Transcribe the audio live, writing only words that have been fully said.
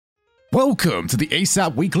Welcome to the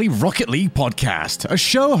ASAP Weekly Rocket League podcast, a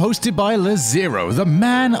show hosted by LeZero, the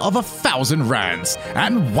man of 1,000 rants,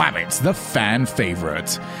 and Wabbit, the fan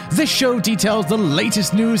favorite. This show details the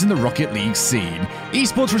latest news in the Rocket League scene,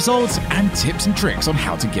 esports results, and tips and tricks on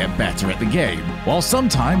how to get better at the game, while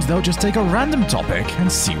sometimes they'll just take a random topic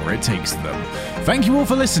and see where it takes them. Thank you all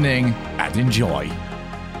for listening, and enjoy.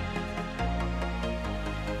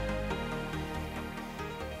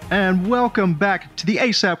 And welcome back to the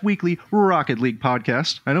ASAP Weekly Rocket League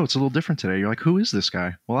podcast. I know it's a little different today. You're like, who is this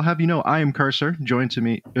guy? Well, I'll have you know, I am Cursor, joined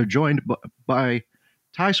by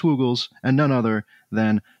Ty Swoogles, and none other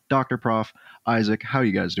than Dr. Prof. Isaac. How are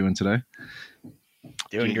you guys doing today?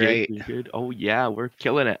 Doing great. Good. Oh, yeah, we're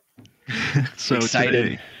killing it. So excited.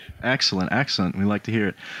 Today, excellent. We like to hear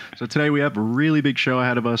it. So today we have a really big show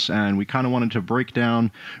ahead of us, and we kind of wanted to break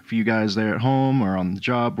down for you guys there at home or on the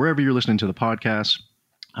job, wherever you're listening to the podcast,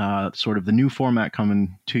 sort of the new format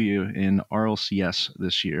coming to you in RLCS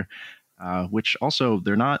this year, which also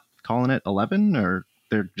they're not calling it 11, or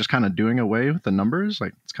they're just kind of doing away with the numbers.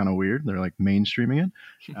 Like, it's kind of weird. They're like mainstreaming it.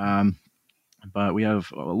 But we have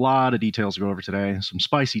a lot of details to go over today, some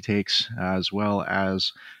spicy takes, as well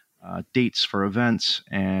as dates for events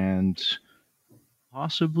and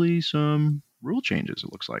possibly some rule changes,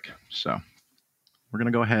 it looks like. So we're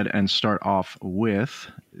going to go ahead and start off with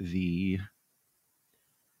the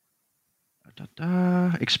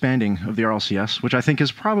expanding of the RLCS, which I think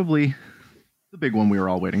is probably the big one we were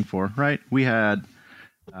all waiting for, right? We had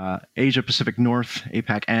Asia Pacific North,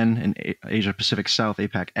 APAC N, and Asia Pacific South,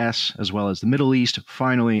 APAC S, as well as the Middle East,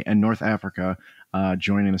 finally, and North Africa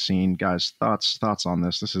joining the scene. Guys, thoughts on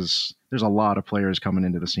this? There's a lot of players coming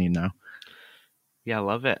into the scene now. Yeah, I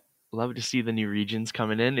love it. Love to see the new regions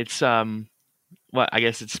coming in. It's I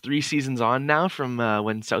guess it's 3 seasons on now from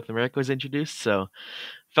when South America was introduced, so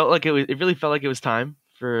it really felt like it was time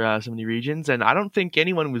for some new regions, and I don't think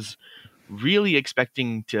anyone was really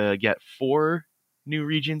expecting to get 4 new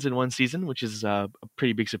regions in one season, which is a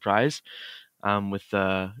pretty big surprise, with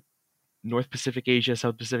North Pacific Asia,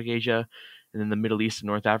 South Pacific Asia, and then the Middle East and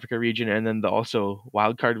North Africa region, and then the also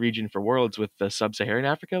wildcard region for Worlds with the Sub-Saharan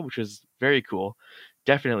Africa, which was very cool.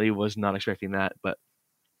 Definitely was not expecting that, but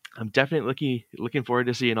I'm definitely looking forward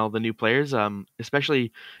to seeing all the new players,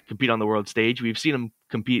 especially compete on the world stage. We've seen them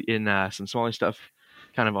compete in some smaller stuff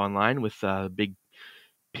kind of online with big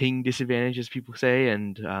ping disadvantage, as people say,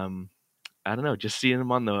 and I don't know, just seeing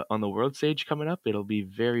them on the world stage coming up, it'll be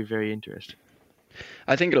very, very interesting.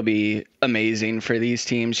 I think it'll be amazing for these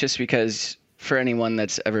teams, just because for anyone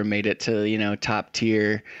that's ever made it to, top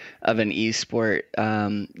tier of an esport,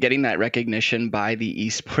 getting that recognition by the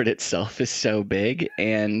esport itself is so big.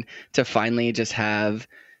 And to finally just have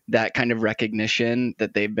that kind of recognition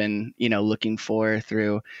that they've been, looking for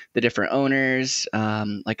through the different owners,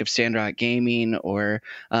 like of Sandrock Gaming, or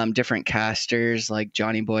different casters like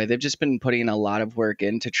Johnny Boy. They've just been putting a lot of work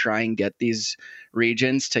in to try and get these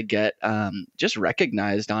regions to get just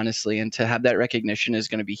recognized, honestly, and to have that recognition is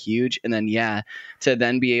going to be huge. And then, to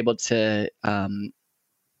then be able to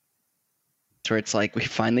where it's like we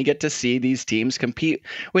finally get to see these teams compete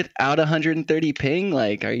without 130 ping.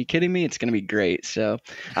 Like, are you kidding me? It's going to be great. So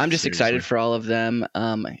I'm just excited for all of them,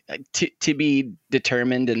 to be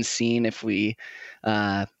determined and seen if we,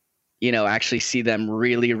 actually see them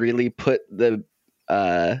really, really put the,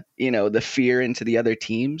 the fear into the other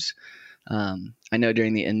teams. I know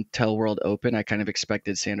during the Intel World Open, I kind of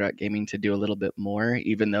expected Sandrock Gaming to do a little bit more,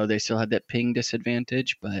 even though they still had that ping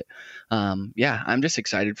disadvantage. But I'm just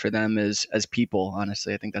excited for them as people.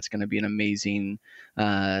 Honestly, I think that's going to be an amazing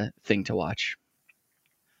thing to watch.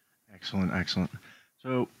 Excellent.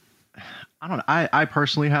 So I don't know. I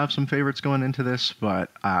personally have some favorites going into this,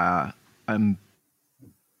 but I'm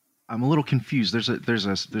a little confused.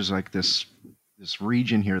 There's like this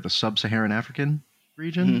region here, the Sub-Saharan African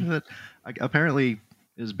region, that apparently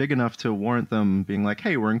is big enough to warrant them being like,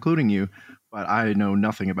 hey, we're including you, but I know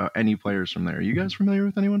nothing about any players from there. Are you guys familiar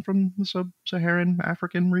with anyone from the Sub-Saharan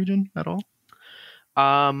African region at all?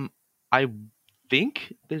 I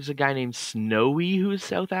think there's a guy named Snowy who's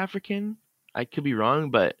South African. I could be wrong,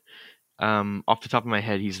 but off the top of my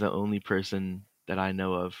head, he's the only person that I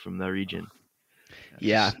know of from the region.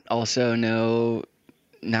 Also no,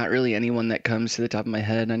 not really anyone that comes to the top of my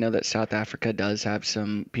head. I know that South Africa does have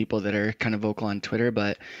some people that are kind of vocal on Twitter,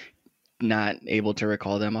 but not able to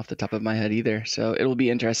recall them off the top of my head either. So it'll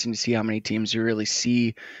be interesting to see how many teams you really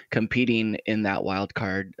see competing in that wild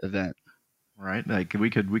card event. Right, like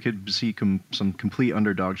we could see some complete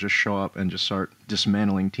underdogs just show up and just start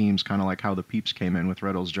dismantling teams, kind of like how the Peeps came in with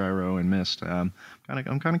Riddles, Gyro, and Mist. I'm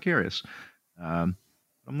kind of curious. I'm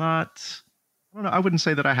not I don't know. I wouldn't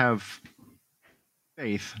say that I have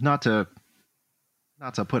faith. Not to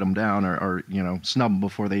put them down or snub them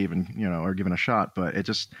before they even are given a shot, but it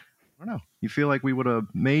just, I don't know. You feel like we would have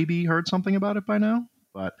maybe heard something about it by now,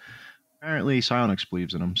 but apparently Psyonix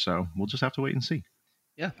believes in them, so we'll just have to wait and see.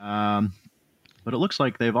 Yeah. But it looks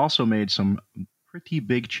like they've also made some pretty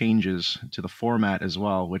big changes to the format as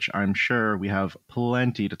well, which I'm sure we have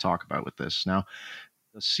plenty to talk about with this. Now,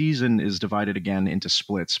 the season is divided again into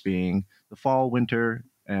splits, being the fall, winter,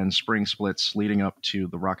 and spring splits leading up to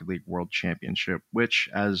the Rocket League World Championship, which,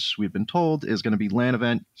 as we've been told, is going to be LAN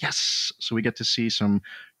event. Yes! So we get to see some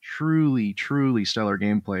truly, truly stellar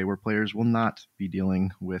gameplay where players will not be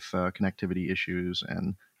dealing with connectivity issues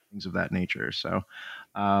and things of that nature. So,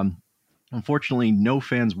 unfortunately, no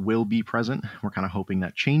fans will be present. We're kind of hoping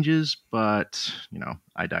that changes, but,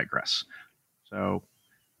 I digress. So,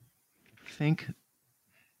 I think...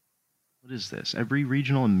 What is this? Every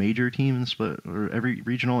regional and major team in the split, or every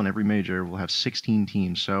regional and every major will have 16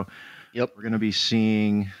 teams. So Yep. we're going to be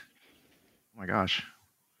seeing, oh my gosh,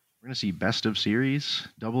 we're going to see best of series,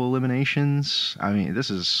 double eliminations. I mean,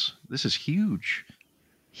 this is huge.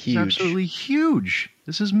 It's Huge. absolutely huge.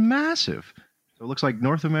 This is massive. So it looks like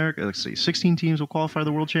North America, let's see, 16 teams will qualify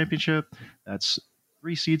the World Championship. That's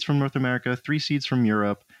 3 seeds from North America, 3 seeds from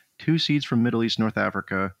Europe, 2 seeds from Middle East, North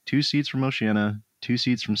Africa, 2 seeds from Oceania, 2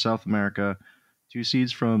 seeds from South America, 2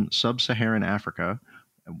 seeds from Sub-Saharan Africa,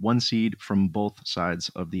 and 1 seed from both sides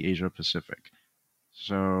of the Asia Pacific.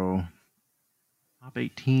 So, top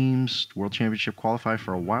 8 teams, World Championship qualify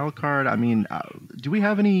for a wild card. I mean, do we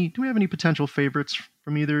have any potential favorites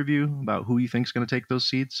from either of you about who you think is going to take those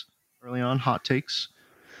seeds early on? Hot takes.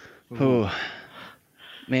 Oh,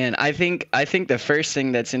 man, I think the first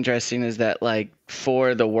thing that's interesting is that, like,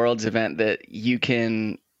 for the Worlds event, that you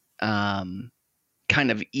can kind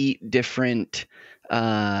of eat different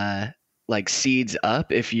like seeds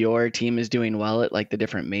up if your team is doing well at like the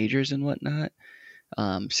different majors and whatnot.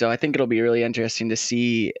 So I think it'll be really interesting to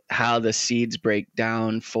see how the seeds break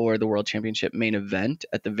down for the World Championship main event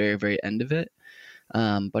at the very, very end of it.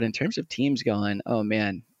 But in terms of teams going, oh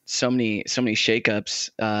man, so many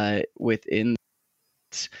shakeups within.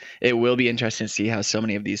 It will be interesting to see how so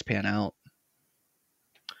many of these pan out.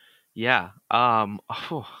 Yeah.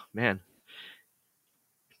 Oh man.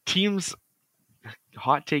 Teams,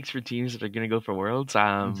 hot takes for teams that are gonna go for Worlds.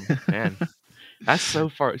 Man, that's so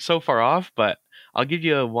far off. But I'll give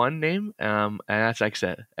you one name. And that's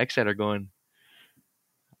XSET. XSET are going.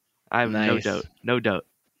 I have Nice. no doubt.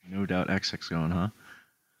 No doubt XX going, huh?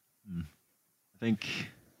 I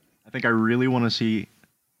think I really want to see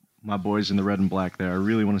my boys in the red and black there. I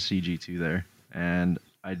really want to see G2 there. And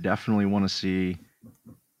I definitely want to see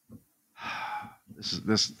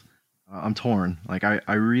this I'm torn. Like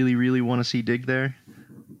I really, really want to see Dig there.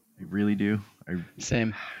 I really do.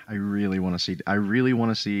 Same. I really want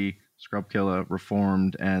to see Scrubkilla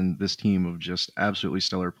reformed and this team of just absolutely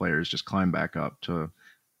stellar players just climb back up to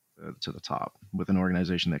the top with an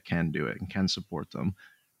organization that can do it and can support them.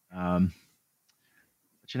 But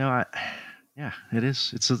it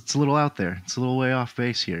is. It's a little out there. It's a little way off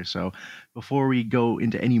base here. So before we go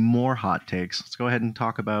into any more hot takes, let's go ahead and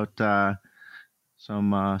talk about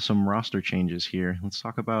some roster changes here. Let's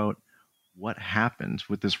talk about what happened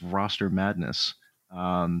with this roster madness.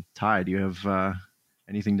 Ty, do you have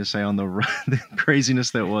anything to say on the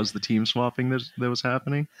craziness that was the team swapping that was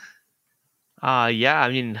happening? Yeah. I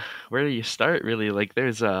mean, where do you start? Really, like,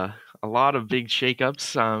 there's a lot of big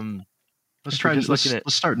shakeups.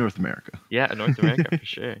 Let's start North America. Yeah, North America for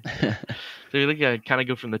sure. So you kind of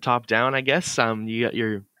go from the top down, I guess. You got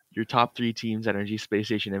your top 3 teams, NRG, Space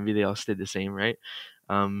Station, Envy. They all stayed the same, right?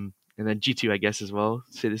 And then G2, I guess, as well,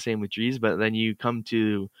 stayed the same with Drees. But then you come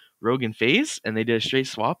to Rogue and FaZe, and they did a straight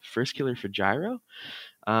swap. First Killer for Gyro.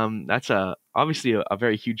 That's obviously a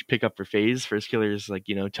very huge pickup for FaZe. First Killer is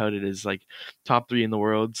touted as like top 3 in the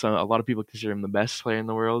world. So a lot of people consider him the best player in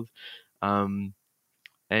the world.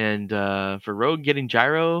 And for Rogue getting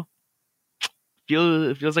Gyro,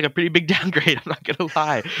 feels like a pretty big downgrade. I'm not gonna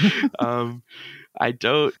lie. I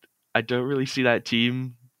don't really see that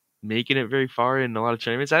team making it very far in a lot of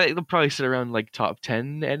tournaments. I think they'll probably sit around like top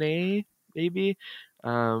 10 NA maybe.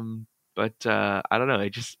 But I don't know.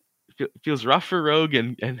 It just feels rough for Rogue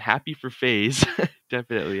and happy for FaZe.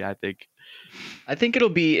 Definitely, I think. I think it'll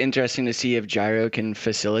be interesting to see if Gyro can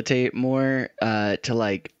facilitate more to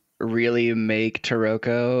like really make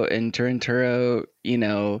Taroko and Turinturo,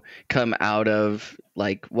 come out of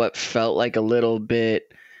like what felt like a little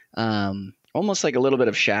bit, almost like a little bit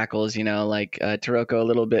of shackles, like Taroko a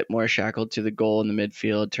little bit more shackled to the goal in the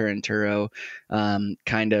midfield, Turinturo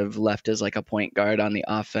kind of left as like a point guard on the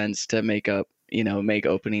offense to make up, make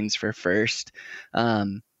openings for first.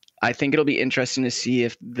 I think it'll be interesting to see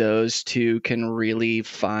if those two can really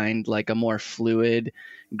find like a more fluid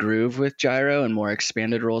groove with Gyro and more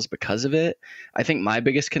expanded roles because of it. I think my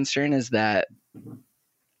biggest concern is that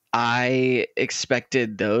I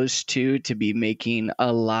expected those two to be making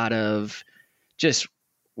a lot of just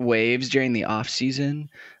waves during the off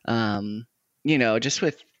season. Just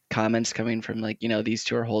with comments coming from like, these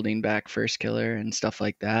two are holding back First Killer and stuff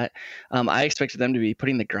like that. I expected them to be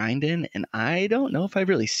putting the grind in, and I don't know if I've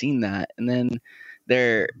really seen that. And then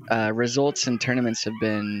their results in tournaments have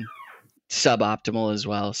been suboptimal as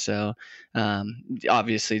well. So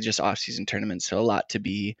obviously just off-season tournaments, so a lot to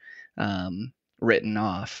be written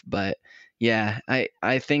off. But yeah,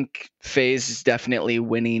 I think FaZe is definitely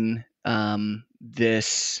winning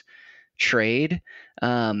this trade.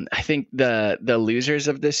 I think the losers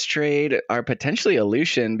of this trade are potentially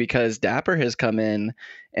Illusion, because Dapper has come in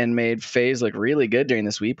and made FaZe look really good during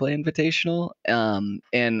this We Play Invitational.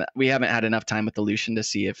 And we haven't had enough time with Illusion to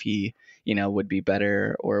see if he, would be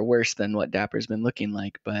better or worse than what Dapper's been looking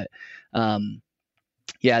like. But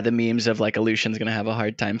yeah, the memes of like Illusion's going to have a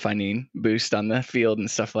hard time finding boost on the field and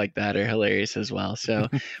stuff like that are hilarious as well. So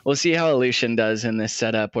we'll see how Illusion does in this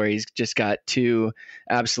setup where he's just got two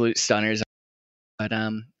absolute stunners. But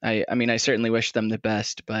I certainly wish them the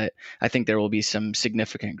best, but I think there will be some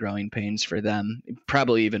significant growing pains for them,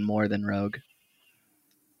 probably even more than Rogue.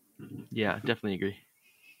 Yeah, definitely agree.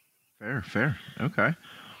 Fair. Okay.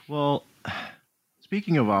 Well,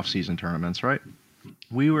 speaking of off-season tournaments, right?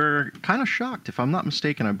 We were kind of shocked, if I'm not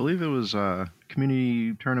mistaken. I believe it was a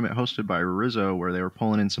community tournament hosted by Rizzo where they were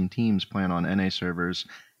pulling in some teams playing on NA servers.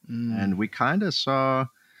 And we kind of saw,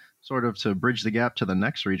 sort of to bridge the gap to the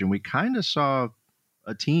next region, we kind of saw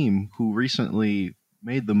a team who recently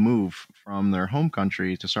made the move from their home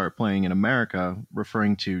country to start playing in America,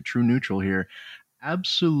 referring to True Neutral here,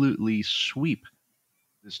 absolutely sweep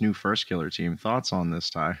this new First Killer team. Thoughts on this,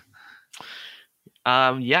 Ty?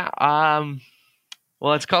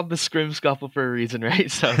 Well, it's called the Scrim Scuffle for a reason, right?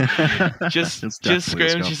 So just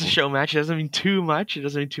Scrim, just a show match. It doesn't mean too much.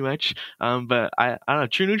 But I don't know.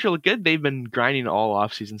 True Neutral look good. They've been grinding all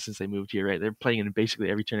off season since they moved here, right? They're playing in basically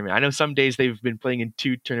every tournament. I know some days they've been playing in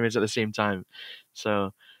 2 tournaments at the same time.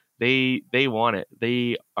 So they want it.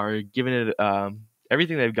 They are giving it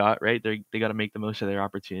everything they've got, right? They got to make the most of their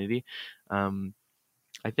opportunity.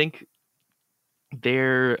 I think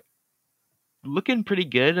they're looking pretty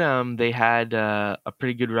good. They had a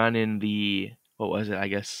pretty good run in the,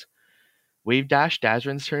 Wave Dash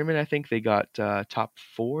Dazran's tournament. I think they got top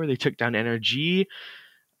 4. They took down NRG,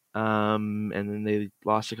 and then they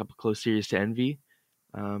lost a couple close series to Envy.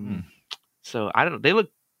 So I don't know. They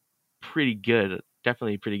look pretty good.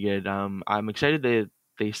 Definitely pretty good. I'm excited that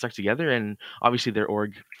they stuck together, and obviously their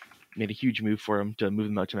org made a huge move for them to move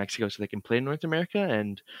them out to Mexico so they can play in North America.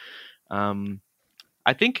 And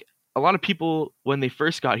I think a lot of people, when they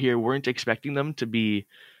first got here, weren't expecting them to be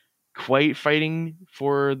quite fighting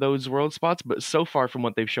for those world spots. But so far from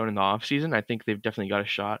what they've shown in the off season, I think they've definitely got a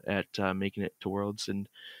shot at making it to Worlds, and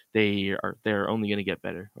they're only going to get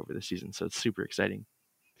better over the season. So it's super exciting.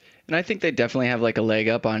 And I think they definitely have like a leg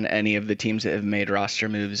up on any of the teams that have made roster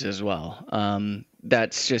moves as well.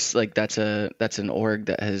 That's just like that's an org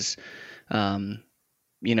that has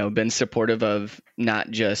been supportive of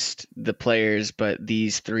not just the players, but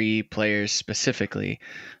these 3 players specifically.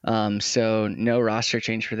 So no roster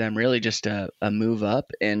change for them, really just a move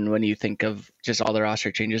up. And when you think of just all the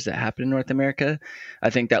roster changes that happen in North America,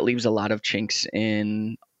 I think that leaves a lot of chinks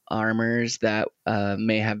in armors that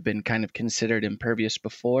may have been kind of considered impervious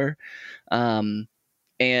before.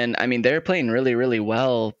 And I mean, they're playing really, really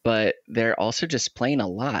well, but they're also just playing a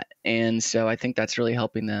lot. And so I think that's really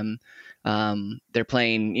helping them. They're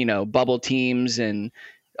playing, bubble teams and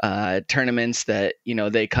tournaments that,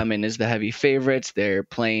 they come in as the heavy favorites. They're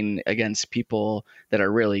playing against people that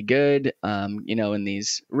are really good, in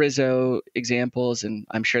these Rizzo examples. And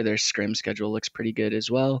I'm sure their scrim schedule looks pretty good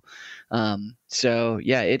as well. So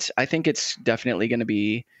yeah, I think it's definitely going to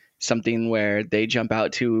be something where they jump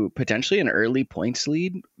out to potentially an early points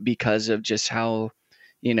lead because of just how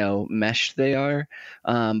meshed they are.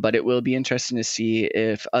 But it will be interesting to see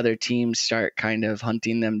if other teams start kind of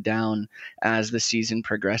hunting them down as the season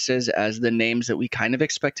progresses, as the names that we kind of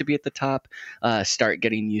expect to be at the top start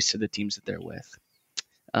getting used to the teams that they're with.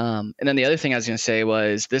 And then the other thing I was going to say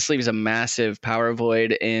was this leaves a massive power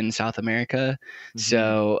void in South America. Mm-hmm.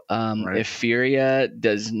 So if Furia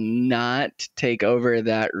does not take over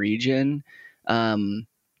that region,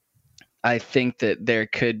 I think that there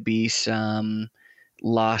could be some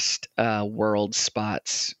lost world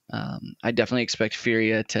spots. I definitely expect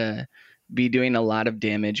Furia to be doing a lot of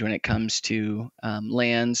damage when it comes to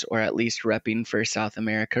lands, or at least repping for South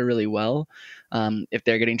America really well. If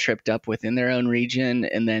they're getting tripped up within their own region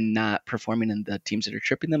and then not performing, and the teams that are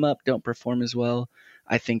tripping them up don't perform as well,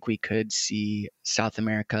 I think we could see South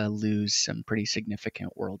America lose some pretty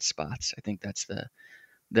significant world spots. I think that's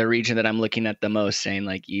the region that I'm looking at the most, saying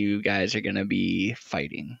like, you guys are going to be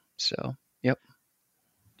fighting. So, yep.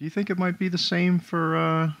 Do you think it might be the same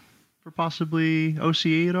for possibly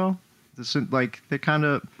OCE at all? Like they kind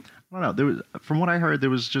of, I don't know. There was, from what I heard, there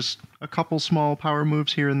was just a couple small power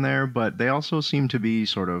moves here and there, but they also seem to be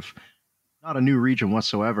sort of not a new region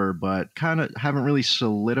whatsoever, but kind of haven't really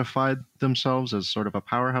solidified themselves as sort of a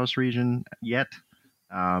powerhouse region yet.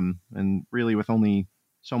 And really, with only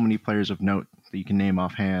so many players of note that you can name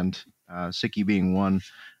offhand, Siki being one.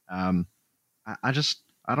 I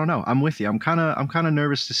don't know. I'm with you. I'm kind of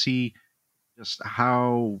nervous to see just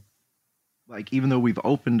how, like, even though we've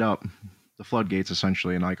opened up the floodgates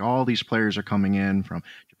essentially, and like all these players are coming in from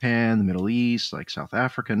Japan, the Middle East, like South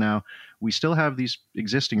Africa now, we still have these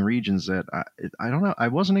existing regions that I don't know. I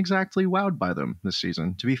wasn't exactly wowed by them this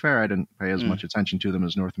season. To be fair, I didn't pay as much attention to them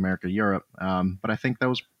as North America, Europe. But I think that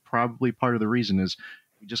was probably part of the reason is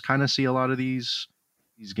we just kind of see a lot of these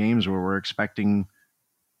games where we're expecting,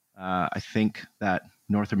 I think, that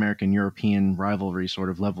North American European rivalry sort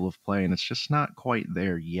of level of play, and it's just not quite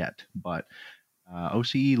there yet. But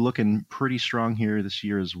OCE looking pretty strong here this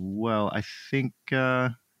year as well. I think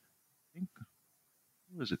what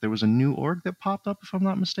was it? There was a new org that popped up, if I'm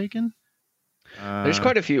not mistaken. There's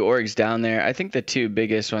quite a few orgs down there. I think the two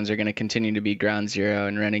biggest ones are going to continue to be Ground Zero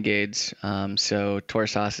and Renegades. So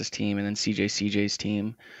Torsas's team and then CJ's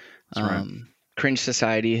team. Right. Cringe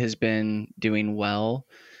Society has been doing well.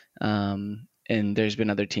 And there's been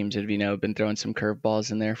other teams that have been throwing some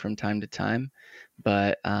curveballs in there from time to time.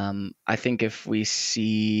 But I think if we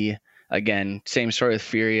see, again, same story with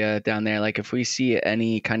Furia down there, like if we see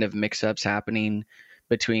any kind of mix-ups happening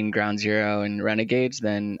between Ground Zero and Renegades,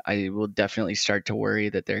 then I will definitely start to worry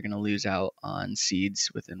that they're going to lose out on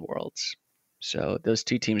seeds within Worlds. So those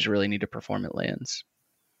two teams really need to perform at LANs.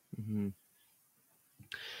 Mm-hmm.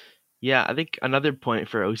 Yeah, I think another point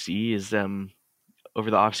for OCE is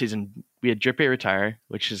over the offseason, we had Drippy retire,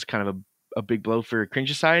 which is kind of a big blow for Cringe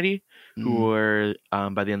Society, who were,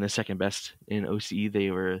 by the end, the second best in OCE.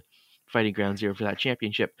 They were fighting Ground Zero for that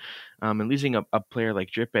championship. And losing a player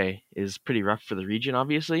like Drippy is pretty rough for the region,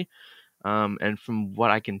 obviously. And from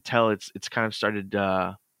what I can tell, it's kind of started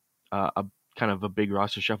a kind of a big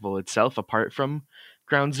roster shuffle itself, apart from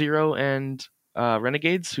Ground Zero and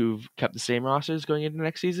Renegades, who've kept the same rosters going into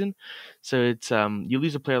next season. So it's you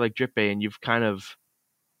lose a player like Drippy, and you've kind of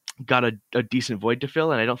got a decent void to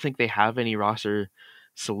fill, and I don't think they have any roster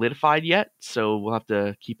solidified yet. So we'll have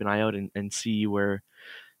to keep an eye out and see where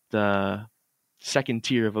the second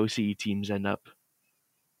tier of OCE teams end up.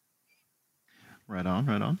 Right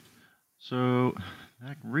on. So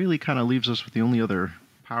that really kind of leaves us with the only other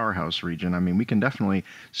powerhouse region. I mean, we can definitely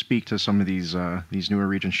speak to some of these newer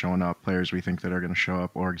regions showing up, players we think that are going to show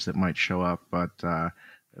up, orgs that might show up, but there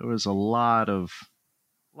was a lot of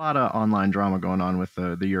online drama going on with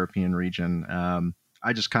the European region.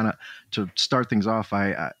 I just kind of, to start things off,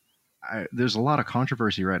 I there's a lot of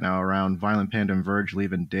controversy right now around Violent Panda and Verge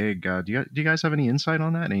leaving Dig. Do you guys have any insight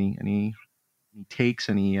on that? Any takes?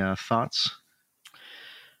 Any thoughts?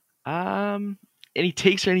 Any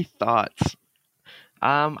takes or any thoughts?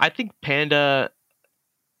 I think Panda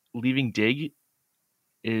leaving Dig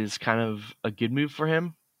is kind of a good move for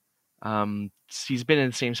him. He's been in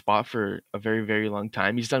the same spot for a very, very long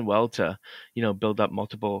time. He's done well to, build up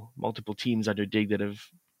multiple teams under Dig that have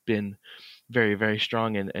been very, very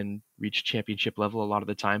strong and reached championship level a lot of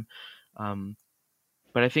the time.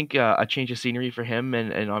 But I think a change of scenery for him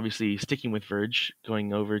and obviously sticking with Verge,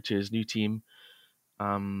 going over to his new team,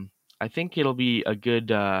 I think it'll be a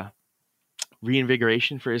good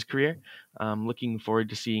reinvigoration for his career. Looking forward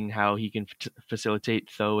to seeing how he can facilitate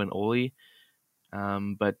Tho and Oli.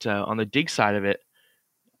 But on the Dig side of it,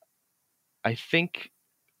 I think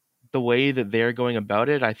the way that they're going about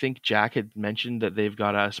it, I think Jack had mentioned that they've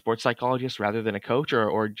got a sports psychologist rather than a coach,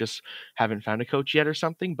 or just haven't found a coach yet or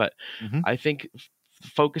something. But I think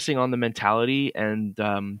focusing on the mentality and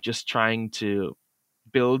just trying to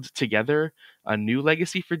build together a new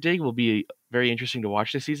legacy for Dig will be very interesting to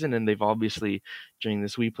watch this season. And they've obviously, during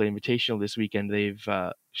this We Play Invitational this weekend, they've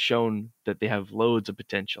shown that they have loads of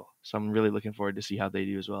potential. So I'm really looking forward to see how they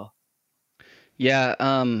do as well. Yeah,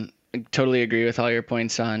 totally agree with all your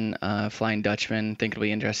points on Flying Dutchman. Think it'll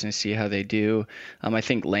be interesting to see how they do. I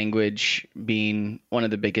think language being one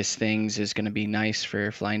of the biggest things is going to be nice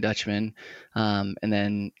for Flying Dutchman. And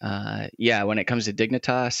then, yeah, when it comes to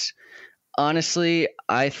Dignitas, honestly,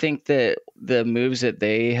 I think that the moves that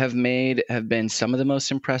they have made have been some of the most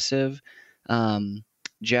impressive. Um,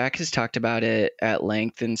 Jack has talked about it at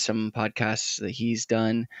length in some podcasts that he's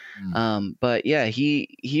done. But yeah, he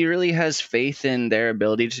really has faith in their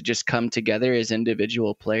ability to just come together as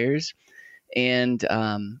individual players, and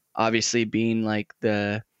obviously being like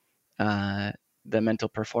uh, the mental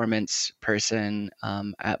performance person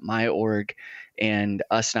at my org, and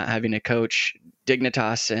us not having a coach,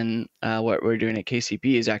 Dignitas and what we're doing at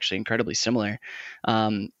KCP is actually incredibly similar.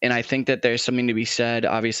 And I think that there's something to be said.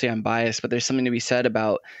 Obviously, I'm biased, but there's something to be said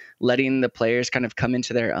about letting the players kind of come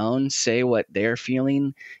into their own, say what they're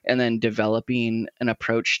feeling, and then developing an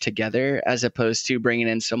approach together, as opposed to bringing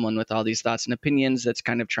in someone with all these thoughts and opinions that's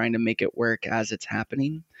kind of trying to make it work as it's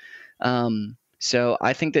happening. So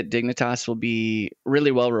I think that Dignitas will be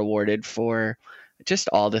really well rewarded for just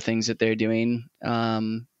all the things that they're doing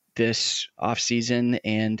this off season,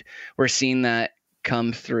 and we're seeing that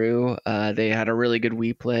come through. They had a really good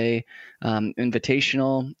We Play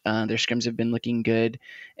Invitational. Their scrims have been looking good,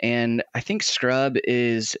 and I think Scrub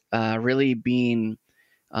is really being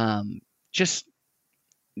just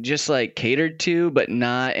like catered to, but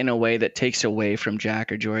not in a way that takes away from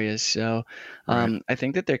Jack or Joria's. So Right. I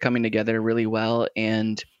think that they're coming together really well,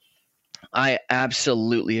 and I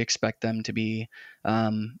absolutely expect them to be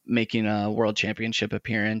making a world championship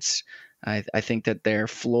appearance. I think that their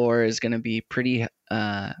floor is going to be pretty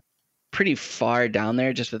far down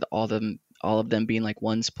there, just with all of them being like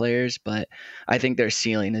ones players. But I think their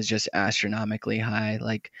ceiling is just astronomically high,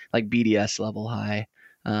 like BDS level high.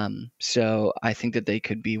 So I think that they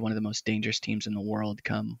could be one of the most dangerous teams in the world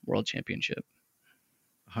come World Championship.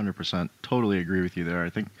 100%. Totally agree with you there.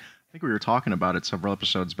 I think we were talking about it several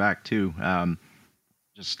episodes back too.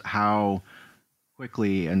 Just how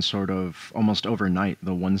quickly and sort of almost overnight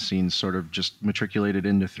the one scene sort of just matriculated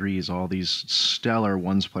into threes. All these stellar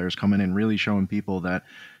ones players coming in, really showing people that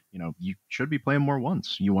you should be playing more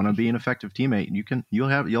ones. You want to be an effective teammate.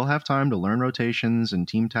 You'll have time to learn rotations and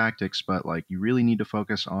team tactics, but like you really need to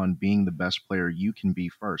focus on being the best player you can be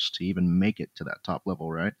first to even make it to that top level,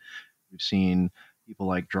 right? We've seen people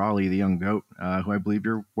like Drawley, the young goat, who I believe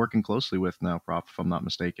you're working closely with now, Prof, if I'm not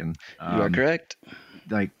mistaken. You are correct.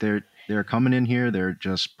 Like they're coming in here, they're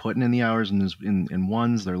just putting in the hours in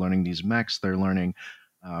ones. They're learning these mechs. They're learning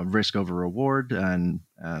risk over reward, and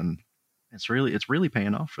it's really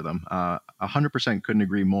paying off for them. 100% couldn't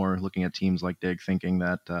agree more. Looking at teams like Dig, thinking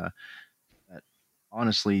that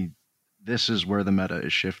honestly, this is where the meta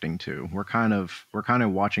is shifting to. We're kind of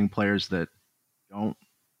watching players that don't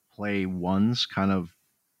play ones kind of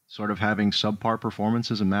sort of having subpar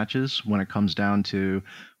performances in matches when it comes down to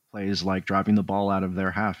plays like driving the ball out of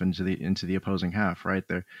their half into the opposing half, right?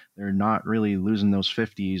 They're not really losing those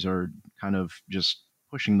 50s or kind of just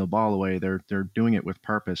pushing the ball away. They're doing it with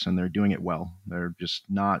purpose, and they're doing it well. They're just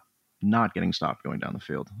not getting stopped going down the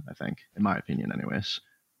field, I think, in my opinion anyways.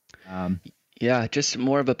 Yeah, just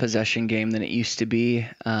more of a possession game than it used to be.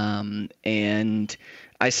 And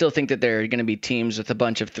I still think that there are going to be teams with a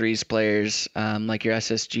bunch of threes players, like your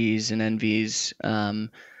SSGs and NVs,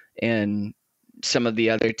 and some of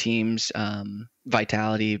the other teams,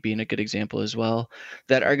 Vitality being a good example as well,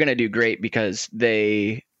 that are going to do great because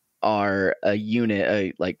they are a unit,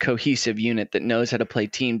 a like cohesive unit that knows how to play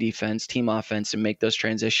team defense, team offense, and make those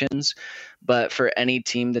transitions. But for any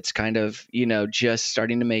team that's kind of just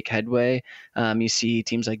starting to make headway, you see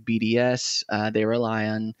teams like BDS, they rely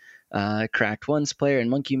on Cracked Ones player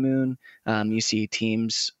and Monkey Moon. You see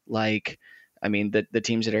teams like, I mean, the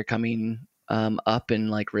teams that are coming up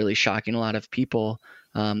and like really shocking a lot of people.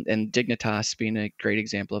 And Dignitas being a great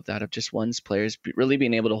example of that, of just one's players really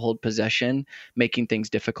being able to hold possession, making things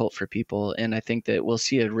difficult for people. And I think that we'll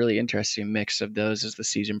see a really interesting mix of those as the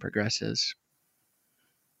season progresses.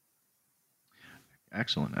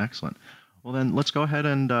 Excellent. Well, then let's go ahead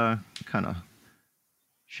and kind of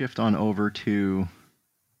shift on over to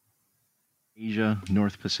Asia,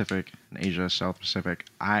 North Pacific, and Asia, South Pacific.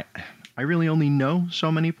 I really only know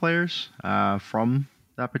so many players from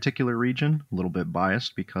that particular region. A little bit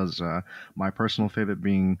biased because my personal favorite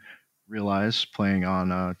being Realize, playing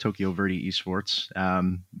on Tokyo Verde Esports.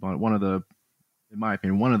 But in my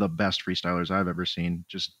opinion, one of the best freestylers I've ever seen.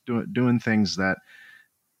 Just doing things that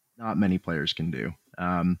not many players can do.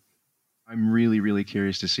 I'm really, really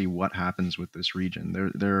curious to see what happens with this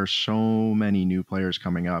region. There are so many new players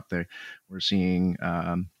coming up. We're seeing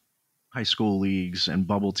high school leagues and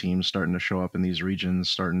bubble teams starting to show up in these regions,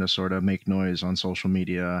 starting to sort of make noise on social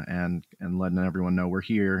media and letting everyone know we're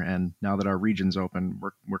here. And now that our region's open,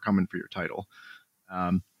 we're coming for your title.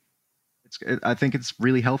 Um, I think it's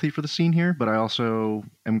really healthy for the scene here, but I also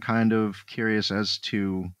am kind of curious as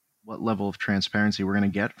to what level of transparency we're going to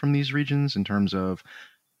get from these regions in terms of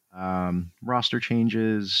roster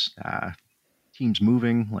changes, teams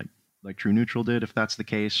moving like True Neutral did, if that's the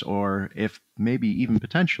case, or if maybe even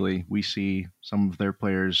potentially we see some of their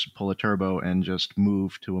players pull a turbo and just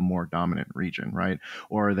move to a more dominant region, right?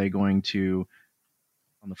 Or are they going to,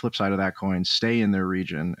 on the flip side of that coin, stay in their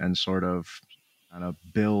region and sort of kind of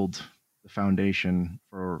build the foundation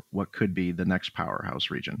for what could be the next powerhouse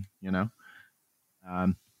region, you know?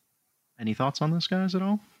 Um, any thoughts on this, guys, at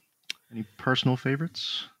all? Any personal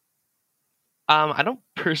favorites? I don't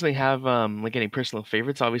personally have like any personal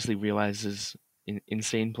favorites. Obviously, Realize is an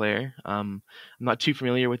insane player. I'm not too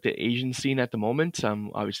familiar with the Asian scene at the moment.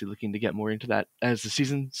 I'm obviously looking to get more into that as the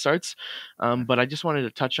season starts. But I just wanted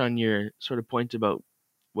to touch on your sort of point about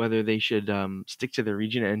whether they should stick to the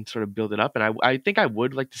region and sort of build it up. And I think I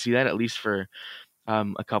would like to see that at least for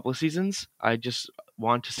a couple of seasons. I just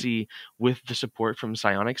want to see, with the support from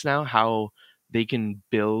Psyonix now, how they can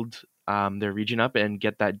build their region up and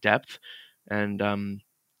get that depth and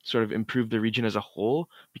sort of improve the region as a whole.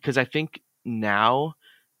 Because I think now,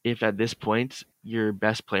 if at this point your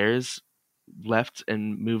best players left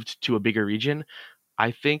and moved to a bigger region,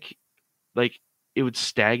 I think like it would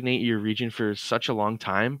stagnate your region for such a long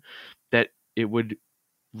time that it would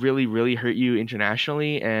really, really hurt you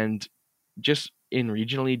internationally and just in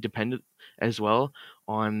regionally dependent as well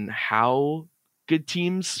on how good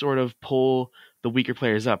teams sort of pull the weaker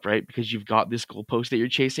players up, right? Because you've got this goalpost that you're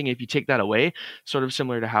chasing. If you take that away, sort of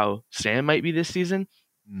similar to how Sam might be this season,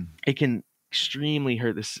 it can extremely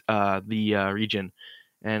hurt the region.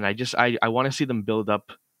 And I want to see them build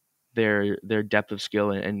up their depth of skill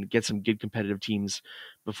and get some good competitive teams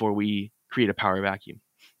before we create a power vacuum.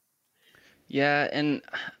 Yeah, and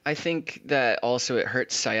I think that also it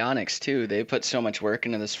hurts Psyonix too. They put so much work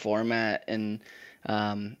into this format, and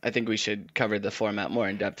I think we should cover the format more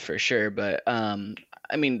in depth for sure. But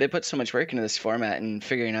I mean, they put so much work into this format and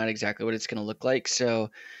figuring out exactly what it's going to look like.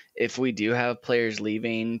 So if we do have players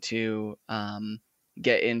leaving to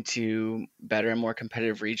get into better and more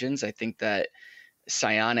competitive regions, I think that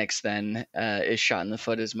Psyonix then is shot in the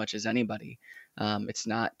foot as much as anybody. It's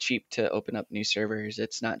not cheap to open up new servers.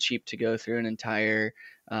 It's not cheap to go through an entire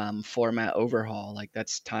format overhaul. Like,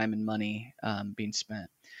 that's time and money being spent.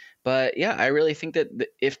 But yeah, I really think that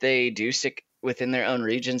if they do stick within their own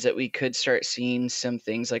regions, that we could start seeing some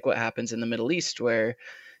things like what happens in the Middle East, where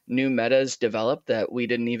new metas develop that we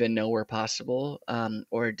didn't even know were possible,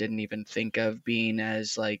 or didn't even think of being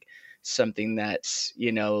as like something that's,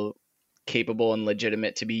 capable and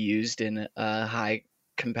legitimate to be used in a high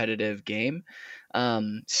competitive game.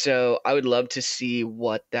 So I would love to see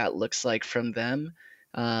what that looks like from them.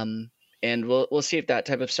 And we'll see if that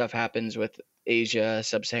type of stuff happens with Asia,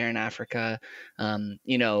 Sub-Saharan Africa.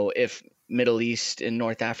 If Middle East and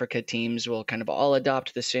North Africa teams will kind of all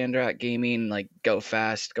adopt the Sandrock gaming, like go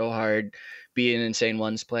fast, go hard, be an insane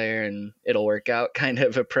ones player, and it'll work out kind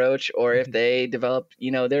of approach, or if they develop,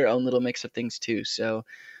 their own little mix of things too. So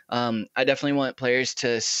I definitely want players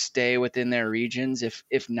to stay within their regions,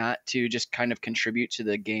 if not to just kind of contribute to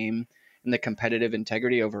the game and the competitive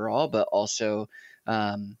integrity overall, but also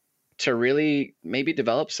to really maybe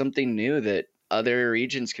develop something new that other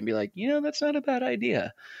regions can be like, that's not a bad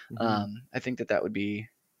idea. Mm-hmm. I think that would be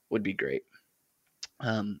great.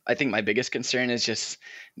 I think my biggest concern is just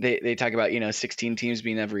they talk about 16 teams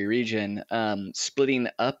being every region, splitting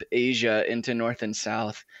up Asia into North and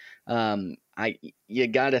South. You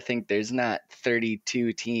gotta think there's not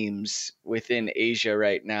 32 teams within Asia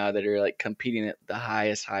right now that are like competing at the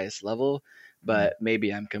highest level, but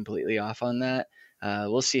maybe I'm completely off on that.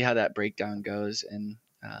 We'll see how that breakdown goes, and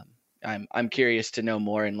I'm curious to know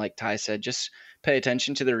more. And like Ty said, just pay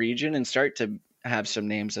attention to the region and start to have some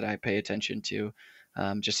names that I pay attention to,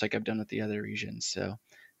 just like I've done with the other regions. So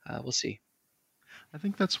we'll see. I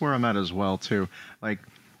think that's where I'm at as well too. Like,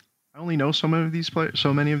 I only know so many of these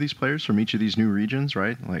players from each of these new regions,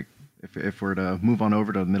 right? Like, if we're to move on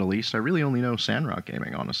over to the Middle East, I really only know Sandrock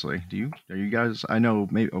Gaming, honestly. Are you guys? I know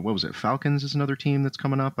maybe what was it? Falcons is another team that's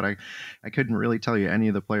coming up, but I couldn't really tell you any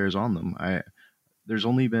of the players on them. There's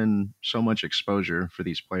only been so much exposure for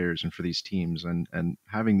these players and for these teams, and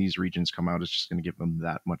having these regions come out is just going to give them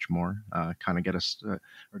that much more, kind of get us or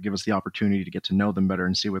give us the opportunity to get to know them better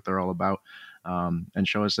and see what they're all about. and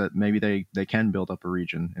show us that maybe they can build up a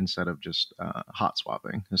region instead of just hot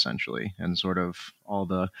swapping, essentially, and sort of all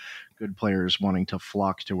the good players wanting to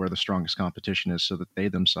flock to where the strongest competition is so that they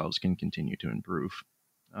themselves can continue to improve.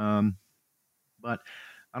 But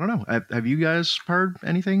I don't know. Have you guys heard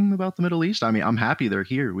anything about the Middle East? I mean, I'm happy they're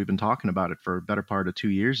here. We've been talking about it for a better part of 2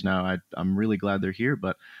 years now. I'm really glad they're here,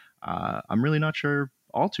 but I'm really not sure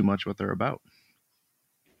all too much what they're about.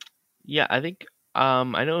 Yeah, I think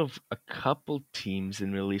I know of a couple teams in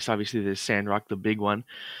the Middle East. Obviously, there's Sandrock, the big one,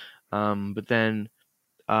 but then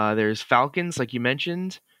there's Falcons, like you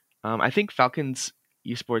mentioned. I think Falcons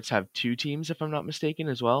esports have two teams, if I'm not mistaken,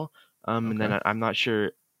 as well. And then Okay. I'm not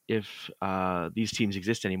sure if these teams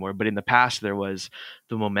exist anymore. But in the past, there was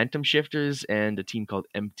the Momentum Shifters and a team called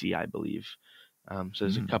Empty, I believe. So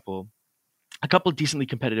there's Hmm. a couple decently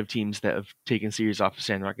competitive teams that have taken series off of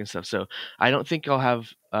Sandrock and stuff. So I don't think I'll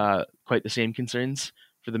have quite the same concerns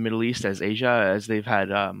for the Middle East as Asia, as they've had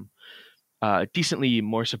decently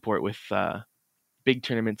more support with big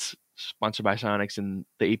tournaments sponsored by Sonics and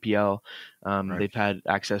the APL. Right. They've had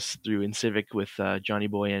access through Incivic with Johnny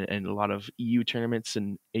Boy and a lot of EU tournaments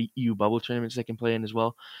and EU bubble tournaments they can play in as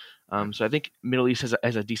well. Right. So I think Middle East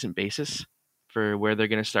has a decent basis for where they're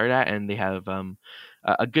going to start at, and they have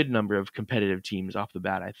a good number of competitive teams off the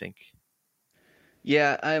bat, I think.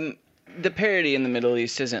 Yeah, the parity in the Middle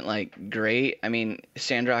East isn't like great. I mean,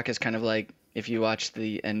 Sandrock is kind of like if you watch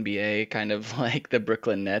the NBA, kind of like the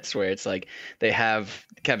Brooklyn Nets, where it's like they have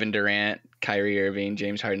Kevin Durant, Kyrie Irving,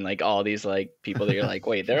 James Harden, like all these like people that you're like,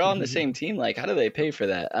 wait, they're all on the same team. Like, how do they pay for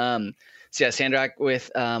that? So yeah, Sandrock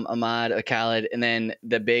with Ahmad, Khaled, and then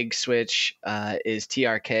the big switch is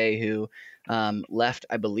TRK, who left,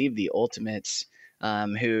 I believe, the Ultimates,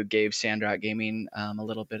 who gave Sandrock Gaming a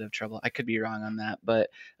little bit of trouble. I could be wrong on that, but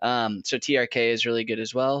so TRK is really good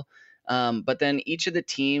as well. But then each of the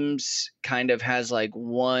teams kind of has like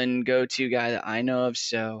one go-to guy that I know of.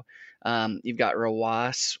 So you've got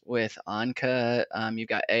Rawas with Anka, you've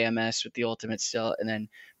got AMS with the Ultimate still, and then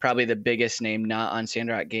probably the biggest name not on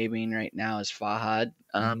Sandrock Gaming right now is Fahad,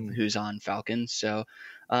 Mhm. who's on Falcons. So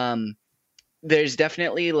there's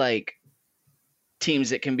definitely like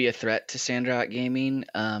teams that can be a threat to Sandrock Gaming.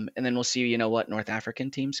 And then we'll see, what North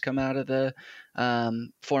African teams come out of the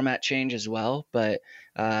format change as well. But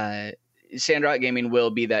Sandrock Gaming will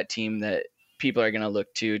be that team that people are going to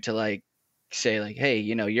look to like say like, hey,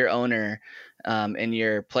 your owner and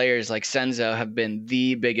your players like Senzo have been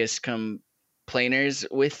the biggest complainers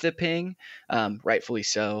with the ping, rightfully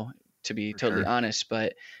so, to be For totally sure. honest.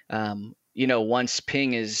 But once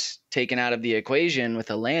ping is taken out of the equation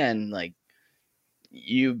with a LAN, like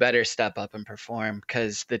you better step up and perform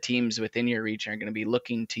because the teams within your region are going to be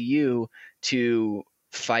looking to you to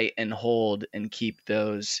fight and hold and keep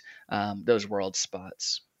those world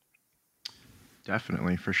spots.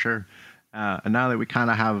 Definitely, for sure. And now that we kind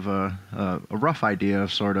of have a rough idea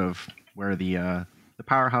of sort of where the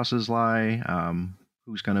powerhouses lie,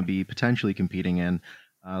 who's going to be potentially competing in,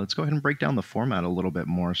 let's go ahead and break down the format a little bit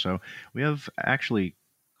more. So we have actually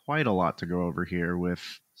quite a lot to go over here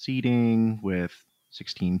with seeding, with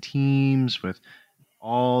 16 teams, with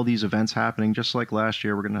all these events happening. Just like last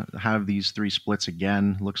year, we're going to have these three splits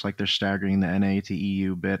again. Looks like they're staggering the NA to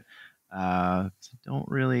EU bit. Don't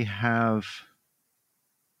really have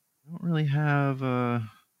okay,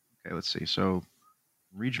 let's see. So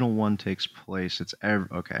regional one takes place.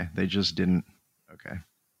 Okay. They just didn't. Okay,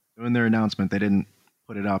 in their announcement, they didn't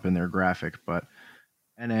put it up in their graphic, but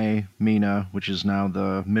NA, MENA, which is now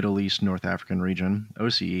the Middle East North African region,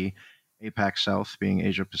 OCE, APAC South being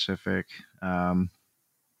Asia Pacific.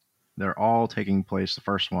 They're all taking place. The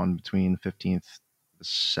first one between 15th to the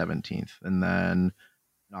 17th, and then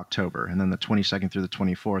in October, and then the 22nd through the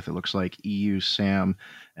 24th. It looks like EU, SAM,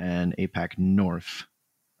 and APAC North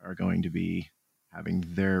are going to be having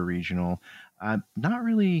their regional. Not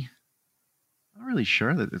really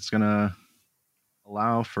sure that it's going to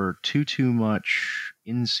allow for too much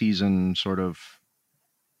in season sort of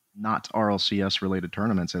not RLCS related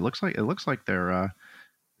tournaments. It looks like their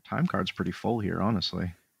time card's pretty full here,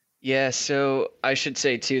 honestly. Yeah, so I should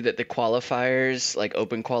say too that the qualifiers, like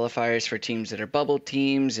open qualifiers for teams that are bubble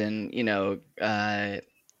teams, and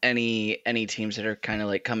any teams that are kind of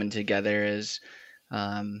like coming together as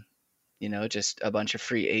um, just a bunch of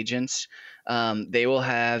free agents, they will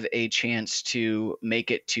have a chance to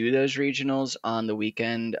make it to those regionals on the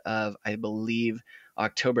weekend of, I believe,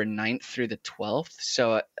 October 9th through the 12th.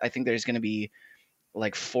 So I think there's going to be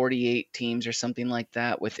like 48 teams or something like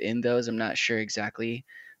that within those. I'm not sure exactly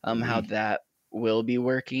how Holy. that will be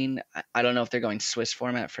working. I don't know if they're going Swiss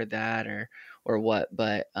format for that or or what,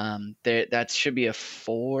 but that should be a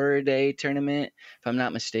 4-day tournament if I'm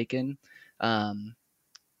not mistaken.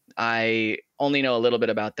 I only know a little bit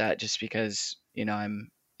about that just because, I'm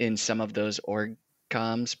in some of those org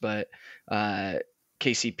comms, but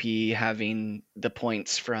KCP having the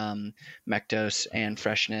points from Mektos and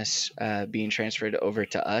Freshness being transferred over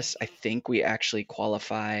to us, I think we actually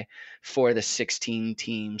qualify for the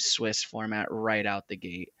 16-team Swiss format right out the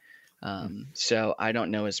gate. So I don't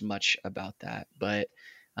know as much about that, but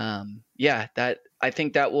that I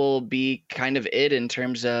think that will be kind of it in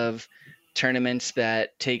terms of tournaments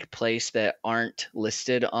that take place that aren't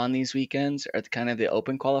listed on these weekends, are kind of the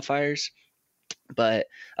open qualifiers. But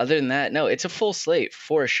other than that, no, it's a full slate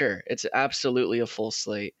for sure. It's absolutely a full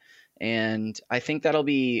slate. And I think that'll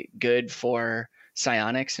be good for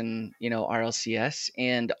Psyonix and, RLCS.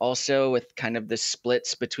 And also with kind of the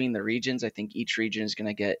splits between the regions, I think each region is going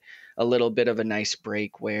to get a little bit of a nice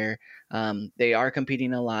break where they are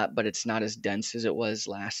competing a lot, but it's not as dense as it was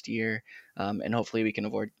last year. And hopefully we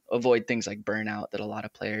can avoid things like burnout that a lot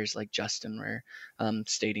of players like Justin were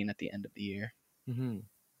stating at the end of the year. Mm-hmm.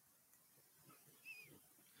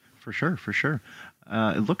 For sure.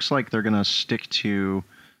 It looks like they're going to stick to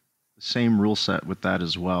the same rule set with that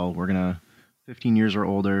as well. We're going to 15 years or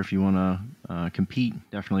older if you want to compete,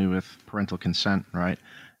 definitely with parental consent, right?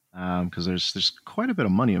 Because there's quite a bit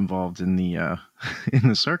of money involved in the in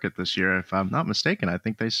the circuit this year. If I'm not mistaken, I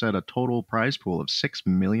think they set a total prize pool of $6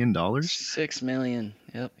 million. $6 million.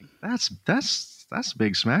 Yep. That's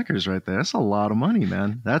big smackers right there. That's a lot of money,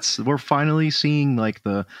 man. We're finally seeing like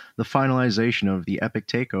the finalization of the epic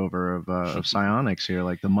takeover of Psyonix here.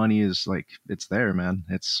 Like the money is like it's there, man.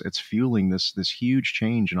 It's fueling this huge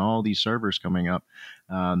change and all these servers coming up.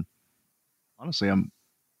 Honestly, I'm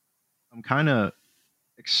kind of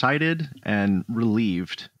excited and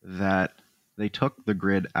relieved that they took the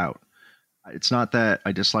grid out. It's not that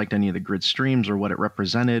I disliked any of the grid streams or what it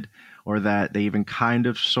represented, or that they even kind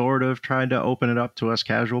of sort of tried to open it up to us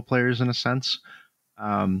casual players in a sense.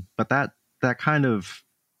 But that kind of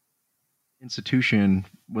institution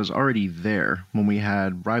was already there when we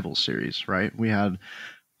had Rival Series, right? We had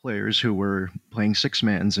players who were playing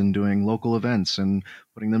six-mans and doing local events and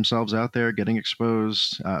putting themselves out there, getting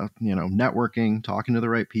exposed, networking, talking to the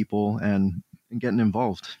right people, and getting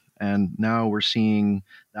involved. And now we're seeing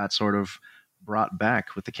that sort of brought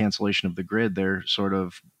back with the cancellation of the grid. They're sort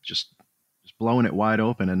of just blowing it wide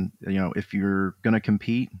open. And, if you're going to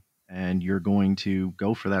compete and you're going to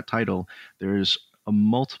go for that title, there's a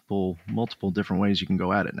multiple different ways you can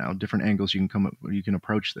go at it now, different angles you can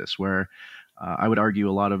approach this, where I would argue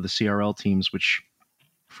a lot of the CRL teams, which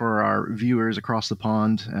for our viewers across the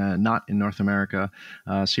pond, not in North America,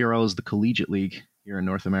 CRL is the collegiate league here in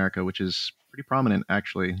North America, which is pretty prominent,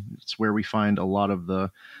 actually. It's where we find a lot of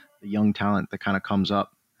the young talent that kind of comes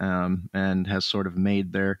up and has sort of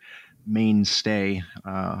made their mainstay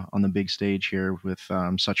on the big stage here with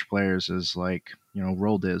such players as like,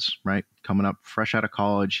 Roldiz, right? Coming up fresh out of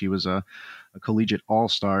college. He was a collegiate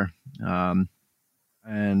all-star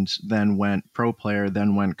and then went pro player,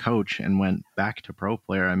 then went coach and went back to pro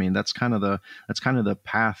player. I mean, that's kind of the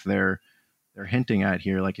path they're hinting at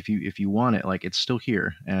here. Like if you want it, like it's still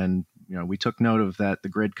here. And, we took note of that. The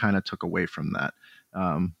grid kind of took away from that.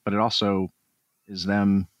 But it also is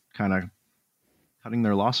them kind of cutting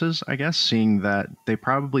their losses, I guess, seeing that they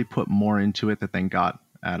probably put more into it that they got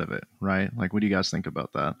out of it, right? Like, what do you guys think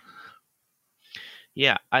about that?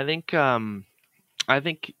 Yeah, I think you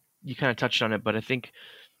kind of touched on it, but I think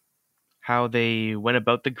how they went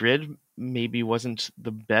about the grid maybe wasn't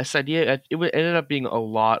the best idea. It ended up being a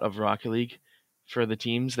lot of Rocket League for the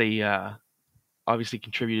teams. They obviously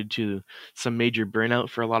contributed to some major burnout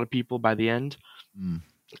for a lot of people by the end.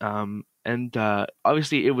 And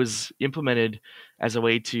obviously it was implemented as a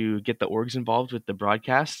way to get the orgs involved with the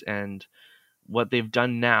broadcast. And what they've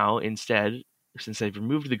done now instead, since they've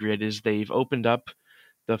removed the grid, is they've opened up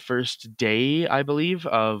the first day, I believe,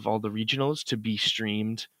 of all the regionals to be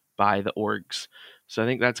streamed by the orgs. So I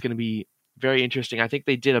think that's going to be very interesting. I think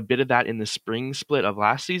they did a bit of that in the spring split of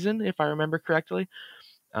last season, if I remember correctly.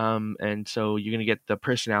 And so you're going to get the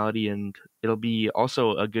personality, and it'll be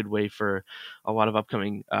also a good way for a lot of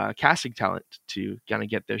upcoming casting talent to kind of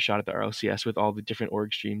get their shot at the RLCS with all the different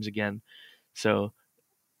org streams again. So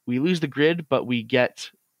we lose the grid, but we get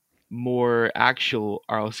more actual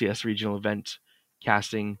RLCS regional event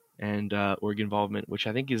casting and org involvement, which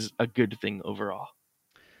I think is a good thing overall.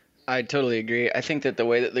 I totally agree. I think that the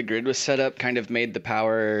way that the grid was set up kind of made the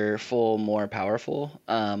powerful more powerful.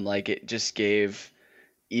 Like it just gave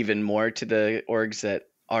even more to the orgs that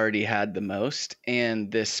already had the most.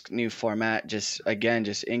 And this new format, just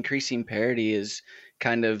increasing parity is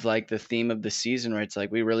kind of like the theme of the season, where it's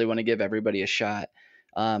like we really want to give everybody a shot.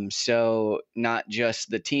 So not just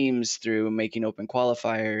the teams through making open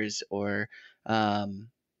qualifiers or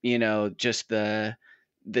just the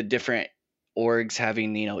different orgs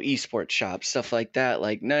having esports shops, stuff like that.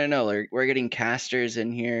 Like no, we're getting casters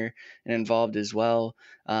in here and involved as well,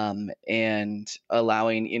 and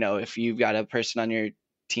allowing if you've got a person on your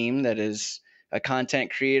team that is a content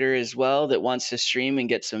creator as well that wants to stream and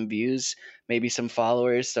get some views, maybe some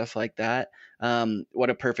followers, stuff like that. What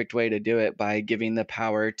a perfect way to do it, by giving the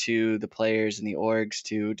power to the players and the orgs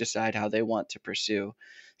to decide how they want to pursue.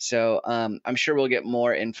 So I'm sure we'll get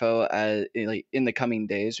more info in the coming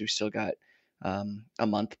days. We've still got a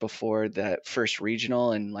month before that first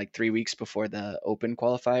regional and like 3 weeks before the open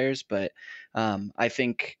qualifiers. But I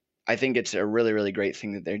think it's a really, really great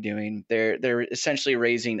thing that they're doing. They're essentially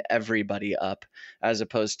raising everybody up as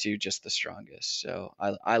opposed to just the strongest. So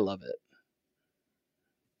I love it.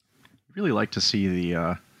 I really like to see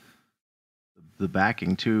the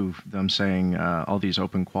backing too. Them saying all these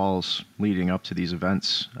open quals leading up to these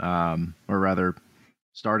events, or rather,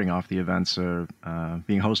 starting off the events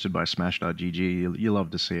being hosted by Smash.gg. You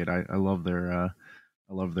love to see it. I love their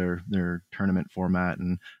tournament format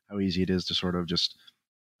and how easy it is to sort of just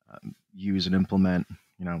use and implement,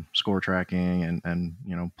 score tracking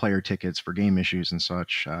and player tickets for game issues and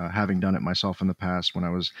such. Having done it myself in the past when I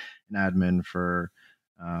was an admin for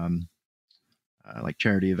like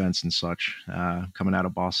charity events and such, coming out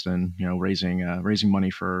of Boston, raising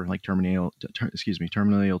money for like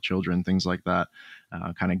terminally ill children, things like that,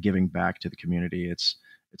 kind of giving back to the community. It's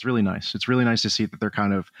really nice. It's really nice to see that they're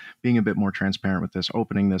kind of being a bit more transparent with this,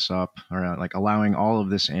 opening this up, or like allowing all of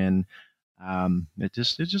this in. It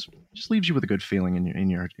just leaves you with a good feeling in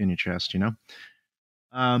your chest,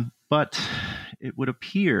 But it would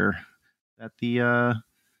appear that the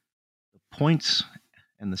points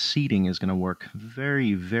and the seeding is going to work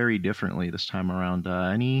very, very differently this time around.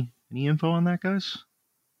 Any info on that, guys?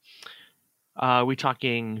 Are we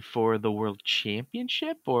talking for the World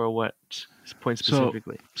Championship or what point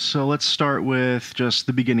specifically? So let's start with just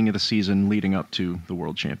the beginning of the season leading up to the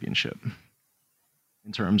World Championship.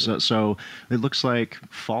 In terms of, so it looks like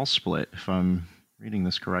Fall Split, if I'm reading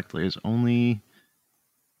this correctly, is only,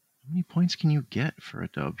 how many points can you get for a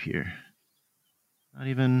dub here? Not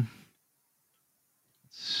even,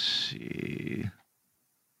 let's see.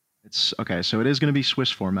 It's okay, so it is going to be Swiss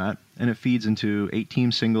format, and it feeds into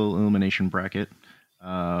 8-team single elimination bracket.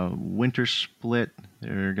 Winter Split,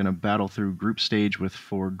 they're going to battle through group stage with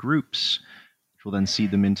 4 groups, which will then seed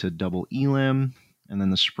them into double elim, and then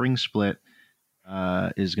the Spring Split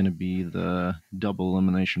is going to be the double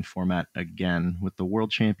elimination format again, with the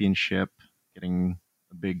World Championship getting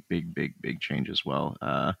a big change as well.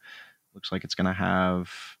 Looks like it's going to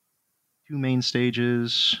have 2 main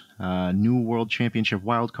stages, new World Championship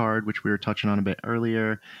wildcard, which we were touching on a bit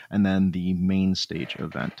earlier, and then the main stage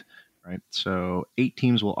event. Right, so 8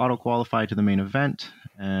 teams will auto-qualify to the main event,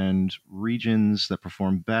 and regions that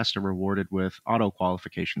perform best are rewarded with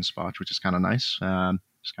auto-qualification spots, which is kind of nice.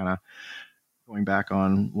 Just kind of going back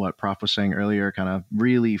on what Prof was saying earlier, kind of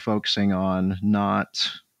really focusing on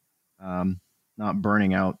not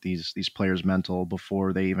burning out these players' mental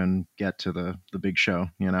before they even get to the big show.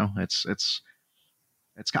 It's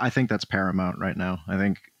I think that's paramount right now. I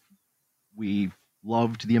think we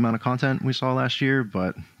loved the amount of content we saw last year,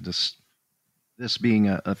 but this being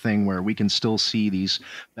a thing where we can still see these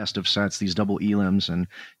best of sets, these double elims, and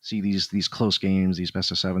see these close games, these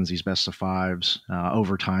best of 7s, these best of 5s,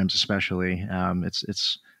 overtimes especially.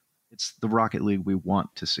 It's the Rocket League we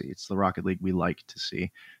want to see. It's the Rocket League we like to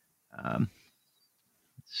see. Let's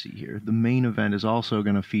see here. The main event is also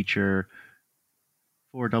going to feature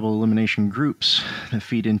 4 double elimination groups that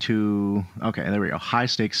feed into, okay, there we go, high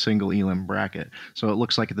stakes single elim bracket. So it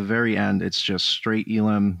looks like at the very end, it's just straight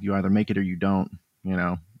elim. You either make it or you don't.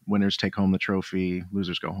 Winners take home the trophy,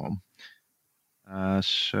 losers go home.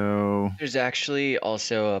 So there's actually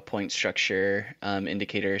also a point structure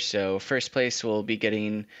indicator. So first place will be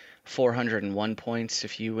getting 401 points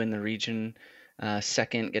if you win the region.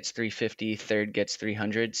 Second gets 350, third gets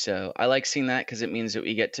 300. So I like seeing that because it means that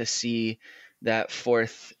we get to see that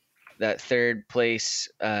third place,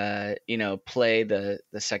 play the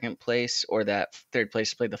second place, or that third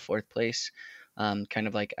place play the fourth place, kind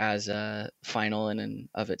of like as a final in and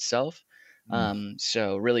of itself.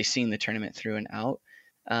 So really seeing the tournament through and out.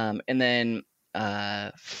 And then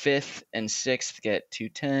 5th and 6th get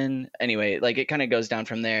 210. Anyway, like it kind of goes down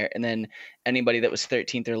from there. And then anybody that was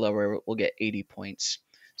 13th or lower will get 80 points.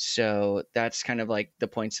 So that's kind of like the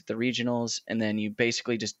points at the regionals, and then you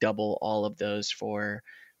basically just double all of those for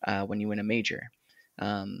when you win a major.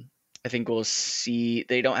 I think we'll see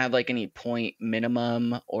they don't have like any point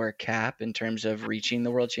minimum or cap in terms of reaching the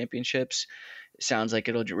world championships. It sounds like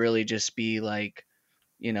it'll really just be like,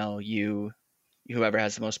 whoever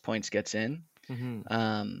has the most points gets in.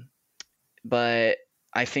 Mm-hmm. But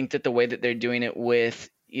I think that the way that they're doing it with,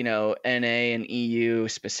 NA and EU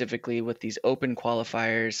specifically with these open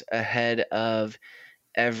qualifiers ahead of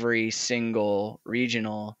every single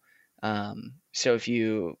regional. So if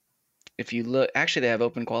you look, actually they have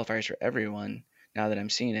open qualifiers for everyone now that I'm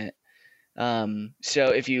seeing it. So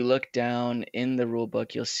if you look down in the rule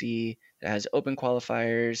book, you'll see it has open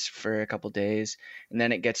qualifiers for a couple days, and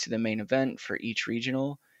then it gets to the main event for each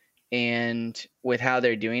regional. And with how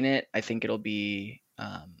they're doing it, I think it'll be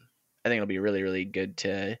really, really good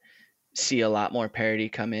to see a lot more parity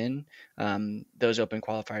come in. Those open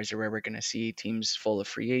qualifiers are where we're going to see teams full of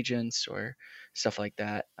free agents or stuff like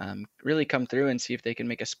that really come through and see if they can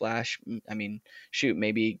make a splash. I mean, shoot,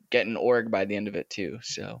 maybe get an org by the end of it too.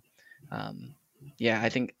 So, I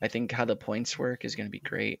think how the points work is going to be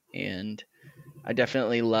great, and I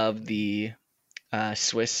definitely love the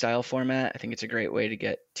Swiss style format. I think it's a great way to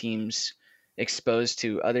get teams exposed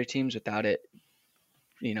to other teams without it,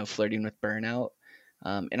 flirting with burnout.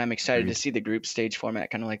 And I'm excited to see the group stage format,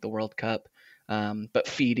 kind of like the World Cup, but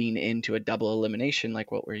feeding into a double elimination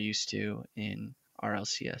like what we're used to in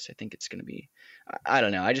RLCS. I think it's going to be, I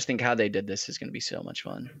don't know. I just think how they did this is going to be so much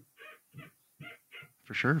fun.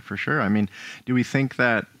 For sure. I mean, do we think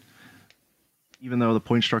that even though the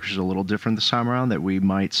point structure is a little different this time around, that we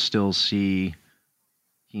might still see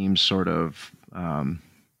teams sort of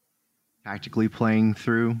tactically playing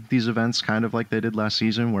through these events, kind of like they did last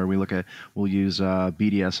season, where we'll use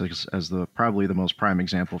BDS as probably the most prime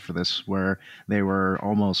example for this, where they were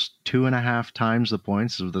almost 2.5 times the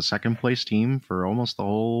points of the second place team for almost the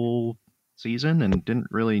whole season, and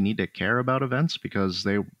didn't really need to care about events because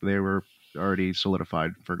they were already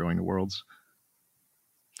solidified for going to Worlds.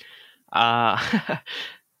 I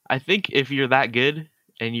think if you're that good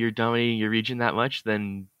and you're dominating your region that much,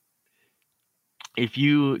 then if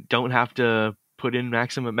you don't have to put in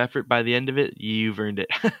maximum effort by the end of it, you've earned it.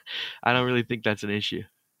 I don't really think that's an issue.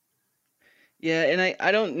 Yeah, and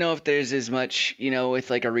I don't know if there's as much, with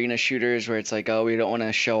like arena shooters where it's like, oh, we don't want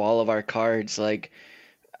to show all of our cards. Like,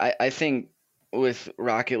 I think with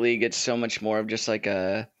Rocket League, it's so much more of just like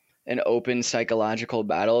an open psychological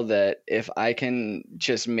battle that if I can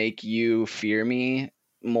just make you fear me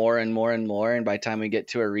more and more and more, and by the time we get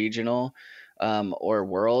to a regional or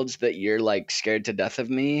Worlds, that you're like scared to death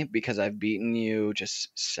of me because I've beaten you just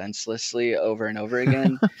senselessly over and over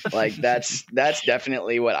again. Like that's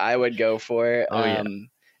definitely what I would go for. Oh, yeah.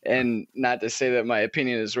 And not to say that my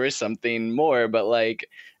opinion is worth something more, but like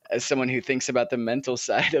as someone who thinks about the mental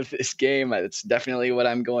side of this game, it's definitely what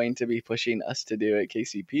I'm going to be pushing us to do at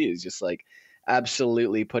KCP, is just like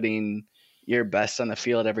absolutely putting your best on the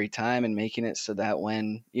field every time and making it so that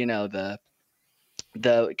when,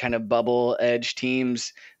 the kind of bubble edge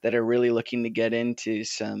teams that are really looking to get into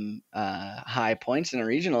some high points in the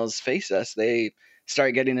regionals face us, they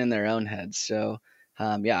start getting in their own heads. So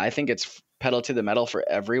I think it's pedal to the metal for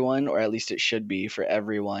everyone, or at least it should be for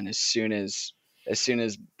everyone as soon as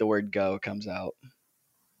the word go comes out.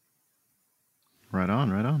 Right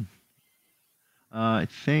on. I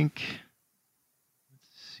think,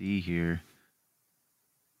 let's see here.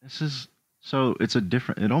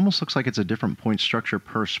 It almost looks like it's a different point structure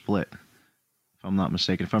per split, if I'm not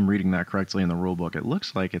mistaken. If I'm reading that correctly in the rule book, it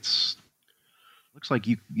looks like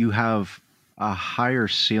you have a higher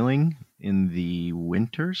ceiling in the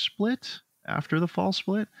winter split after the fall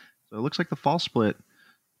split. So it looks like the fall split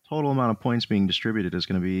total amount of points being distributed is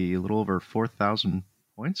going to be a little over 4,000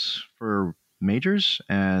 points for majors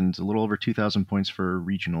and a little over 2,000 points for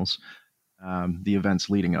regionals, the events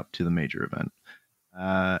leading up to the major event.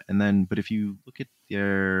 But if you look at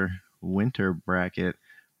their winter bracket,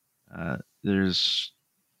 there's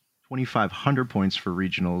 2,500 points for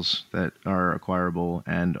regionals that are acquirable,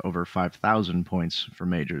 and over 5,000 points for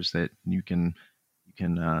majors that you can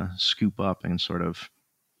scoop up and sort of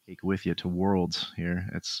take with you to Worlds here.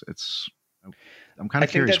 I'm kind of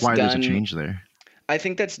curious why there's a change there. I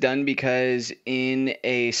think that's done because in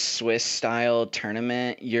a Swiss style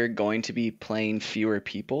tournament, you're going to be playing fewer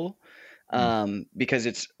people. Because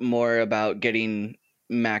it's more about getting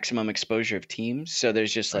maximum exposure of teams. So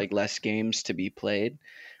there's just like less games to be played.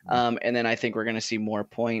 And then I think we're going to see more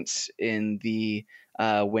points in the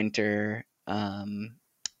winter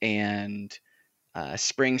and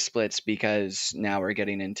spring splits, because now we're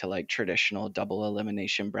getting into like traditional double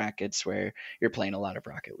elimination brackets where you're playing a lot of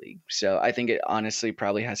Rocket League. So I think it honestly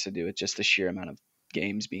probably has to do with just the sheer amount of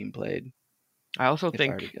games being played. I also If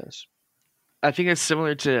already think goes. I think it's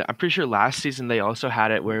similar to. I'm pretty sure last season they also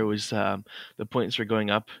had it where it was the points were going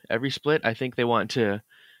up every split. I think they want to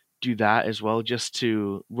do that as well, just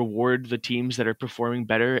to reward the teams that are performing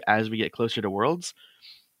better as we get closer to Worlds,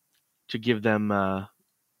 to give them an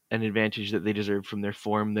advantage that they deserve from their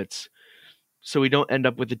form. That's so we don't end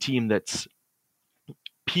up with a team that's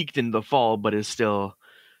peaked in the fall but is still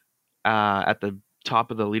at the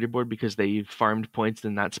top of the leaderboard because they farmed points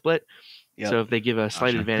in that split. Yep. So if they give a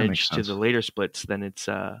slight Gotcha. That advantage makes to sense. the later splits, then it's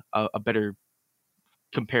a better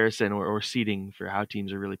comparison or seeding for how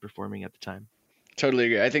teams are really performing at the time. Totally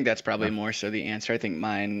agree. I think that's probably Yeah. more so the answer. I think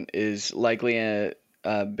mine is likely a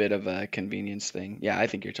bit of a convenience thing. Yeah, I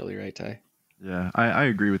think you're totally right, Ty. Yeah, I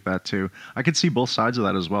agree with that too. I could see both sides of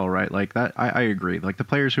that as well, right? Like that, I agree. Like the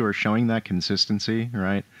players who are showing that consistency,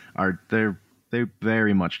 right, they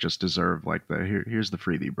very much just deserve like here's the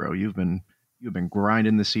freebie, bro. You've been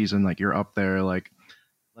grinding the season, like you're up there. Like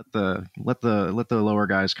let the lower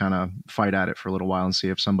guys kind of fight at it for a little while and see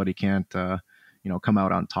if somebody can't come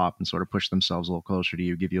out on top and sort of push themselves a little closer to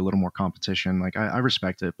you, give you a little more competition. Like I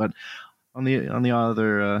respect it, but on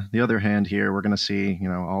the other hand here, we're gonna see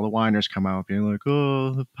all the whiners come out being like,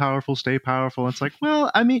 oh, the powerful stay powerful. It's like, well,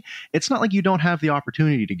 I mean, it's not like you don't have the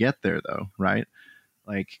opportunity to get there though, right?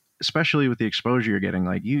 Like especially with the exposure you're getting,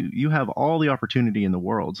 like you have all the opportunity in the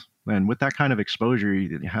world, and with that kind of exposure,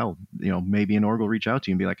 hell, maybe an org will reach out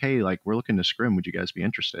to you and be like, hey, like we're looking to scrim, would you guys be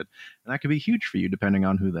interested? And that could be huge for you depending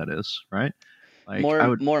on who that is, right? Like I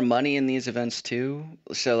would, More money in these events too.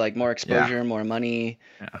 So like more yeah, exposure, more money,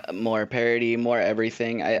 yeah, more parity, more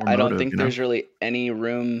everything. more I don't motive, think there's really any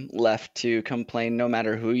room left to complain, no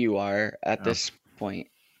matter who you are at yeah, this point.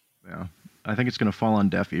 yeah. I think it's going to fall on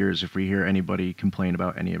deaf ears if we hear anybody complain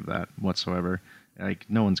about any of that whatsoever. Like,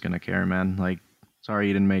 no one's going to care, man. Like, sorry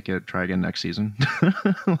you didn't make it. Try again next season.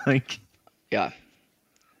 Like, Yeah.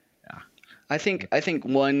 yeah. I think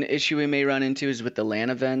one issue we may run into is with the LAN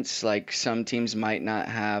events. Like some teams might not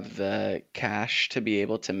have the cash to be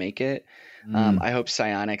able to make it. Mm, I hope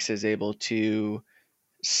Psyonix is able to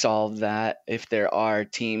solve that if there are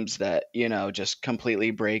teams that just completely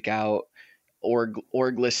break out,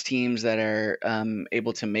 orgless teams that are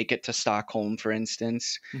able to make it to Stockholm, for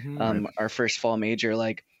instance, right. our first fall major.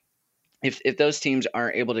 Like if those teams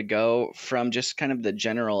aren't able to go, from just kind of the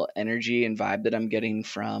general energy and vibe that I'm getting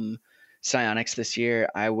from Psyonix this year,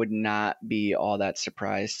 I would not be all that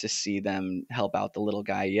surprised to see them help out the little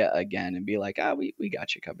guy yet again and be like, we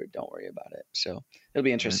got you covered. Don't worry about it. So it'll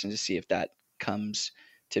be Right. interesting to see if that comes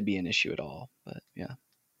to be an issue at all. But yeah.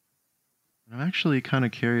 I'm actually kind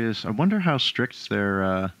of curious. I wonder how strict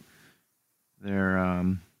their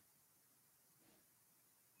their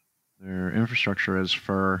infrastructure is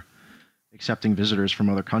for accepting visitors from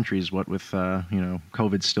other countries. What with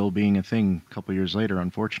COVID still being a thing a couple years later,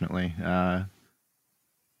 unfortunately.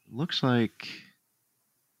 Looks like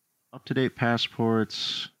up to date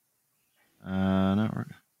passports. Not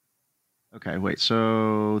okay. Wait,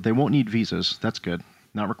 so they won't need visas. That's good.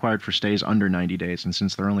 Not required for stays under 90 days. And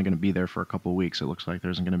since they're only going to be there for a couple of weeks, it looks like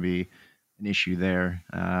there isn't going to be an issue there.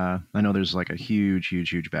 I know there's like a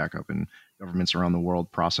huge backup in governments around the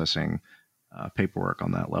world processing paperwork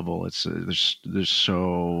on that level. It's there's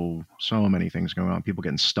so many things going on. People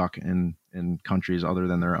getting stuck in countries other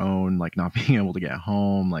than their own, like not being able to get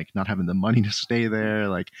home, like not having the money to stay there.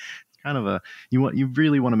 Like it's kind of a you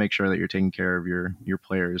really want to make sure that you're taking care of your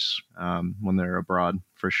players when they're abroad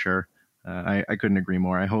for sure. I couldn't agree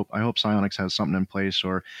more. I hope Psyonix has something in place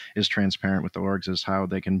or is transparent with the orgs as how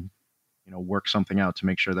they can work something out to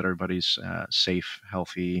make sure that everybody's safe,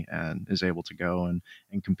 healthy, and is able to go and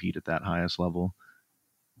compete at that highest level.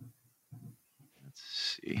 Let's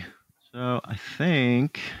see. So I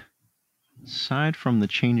think, aside from the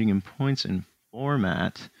changing in points and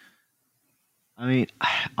format, I mean,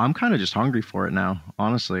 I'm kind of just hungry for it now.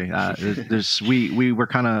 Honestly, we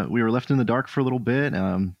were left in the dark for a little bit.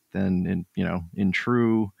 Then in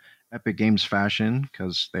true Epic Games fashion,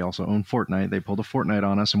 because they also own Fortnite, they pulled a Fortnite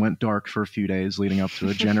on us and went dark for a few days leading up to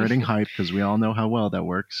it, generating hype because we all know how well that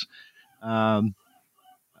works. I'm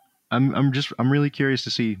really curious to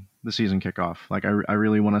see the season kick off. Like I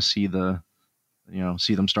really want to see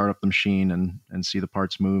see them start up the machine and see the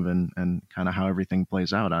parts move and kind of how everything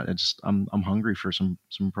plays out. I'm hungry for some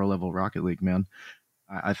pro level Rocket League, man.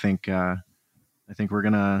 I think we're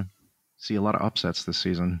gonna see a lot of upsets this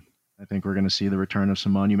season. I think we're going to see the return of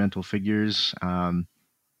some monumental figures, and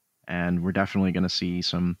we're definitely going to see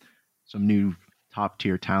some new top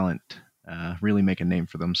tier talent really make a name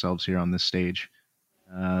for themselves here on this stage.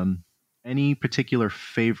 Any particular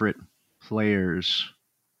favorite players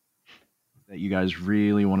that you guys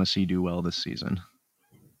really want to see do well this season?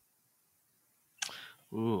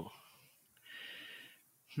 Ooh.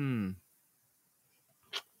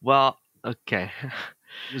 Well, okay.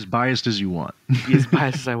 Be as biased as you want. Be as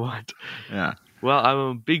biased as I want. Yeah. Well, I'm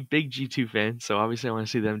a big G2 fan, so obviously I want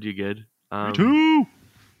to see them do good. Me too.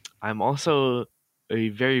 I'm also a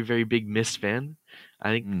very, very big Mist fan. I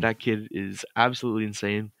think that kid is absolutely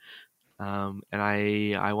insane. And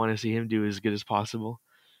I want to see him do as good as possible.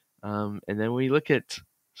 And then when you look at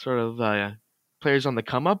sort of players on the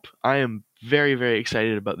come up, I am very, very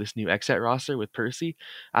excited about this new XSET roster with Percy.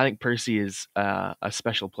 I think Percy is a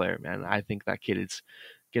special player, man. I think that kid is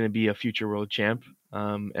going to be a future world champ.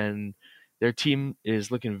 And their team is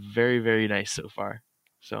looking very, very nice so far.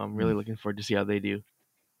 So I'm really looking forward to see how they do.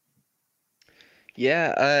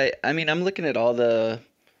 Yeah, I mean, I'm looking at all the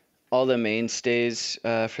mainstays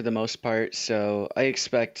for the most part. So I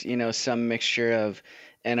expect, some mixture of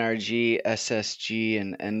NRG, SSG,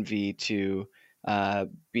 and NV to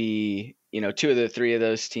be, two of the three of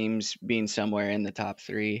those teams being somewhere in the top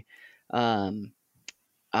three.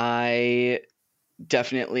 I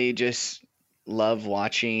definitely just love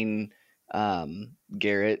watching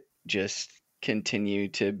Garrett just continue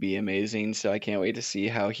to be amazing. So I can't wait to see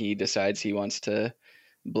how he decides he wants to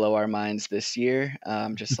blow our minds this year,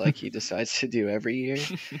 just like he decides to do every year.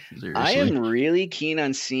 I am really keen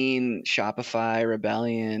on seeing Shopify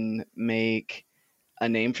Rebellion make a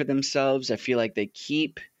name for themselves. I feel like they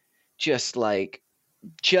keep just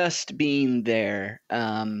being there.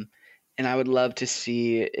 And I would love to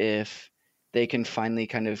see if they can finally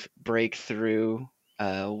kind of break through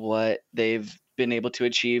what they've been able to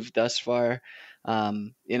achieve thus far.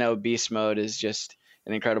 Beast Mode is just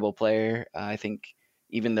an incredible player. I think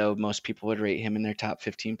even though most people would rate him in their top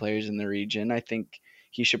 15 players in the region, I think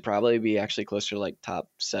he should probably be actually closer to like top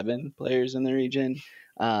 7 players in the region.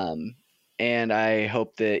 And I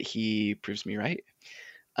hope that he proves me right.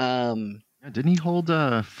 Didn't he hold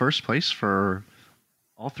first place for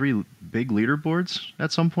all 3 big leaderboards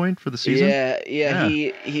at some point for the season? Yeah.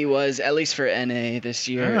 He was, at least for NA this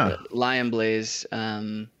year. Yeah. Lion Blaze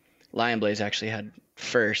actually had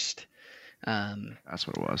first. That's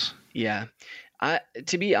what it was. Yeah.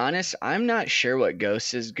 To be honest, I'm not sure what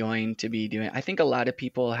Ghost is going to be doing. I think a lot of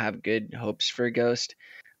people have good hopes for Ghost.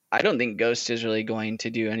 I don't think Ghost is really going to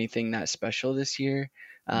do anything that special this year.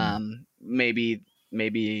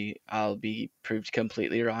 Maybe I'll be proved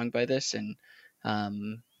completely wrong by this, and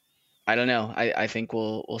I don't know. I think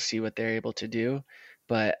we'll see what they're able to do,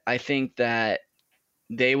 but I think that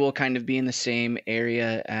they will kind of be in the same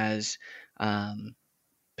area as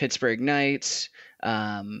Pittsburgh Knights,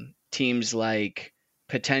 teams like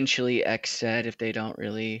potentially XSET if they don't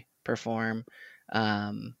really perform,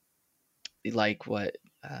 like what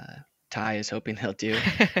Ty is hoping they'll do.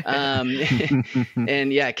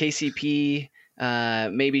 And yeah, KCP,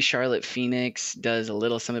 maybe Charlotte Phoenix does a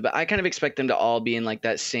little something, but I kind of expect them to all be in like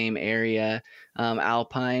that same area,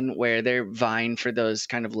 Alpine, where they're vying for those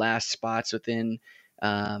kind of last spots within,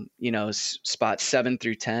 spots 7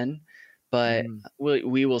 through 10. But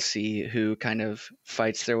we will see who kind of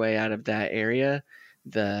fights their way out of that area.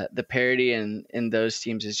 The parity in those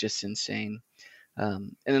teams is just insane.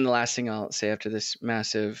 And then the last thing I'll say after this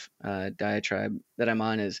massive diatribe that I'm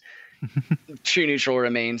on is True Neutral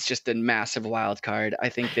remains just a massive wild card. I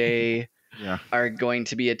think they are going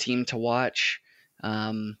to be a team to watch.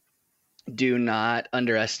 Do not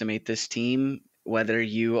underestimate this team, whether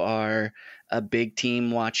you are a big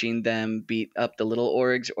team watching them beat up the little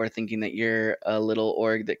orgs or thinking that you're a little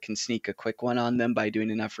org that can sneak a quick one on them by doing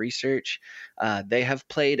enough research. They have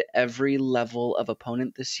played every level of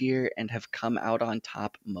opponent this year and have come out on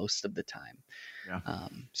top most of the time. Yeah.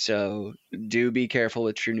 So do be careful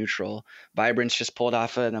with True Neutral. Vibrance just pulled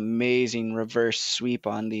off an amazing reverse sweep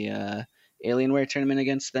on the Alienware tournament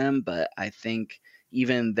against them, but I think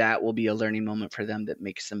even that will be a learning moment for them that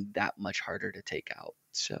makes them that much harder to take out.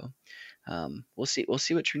 So we'll see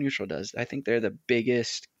what True Neutral does. I think they're the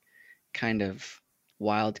biggest kind of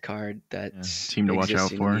wild card that's team to watch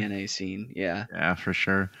out for in the NA scene. Yeah, for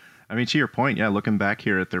sure. I mean, to your point, looking back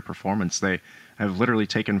here at their performance, they have literally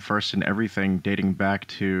taken first in everything dating back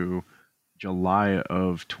to July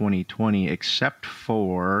of 2020, except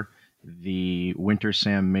for the Winter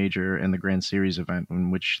Sam Major and the Grand Series event,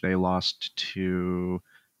 in which they lost to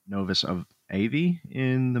Novus of AV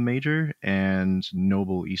in the Major and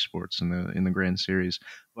Noble Esports in the Grand Series.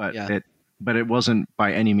 But it wasn't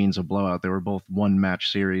by any means a blowout. They were both one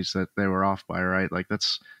match series that they were off by, right? Like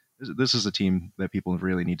that's this is a team that people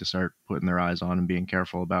really need to start putting their eyes on and being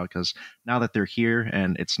careful about, because now that they're here,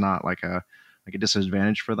 and it's not like a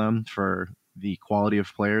disadvantage for them for the quality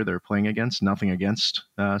of player they're playing against. Nothing against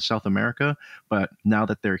South America, but now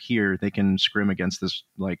that they're here, they can scrim against this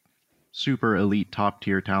like super elite top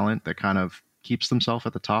tier talent that kind of keeps themselves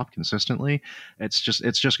at the top consistently. It's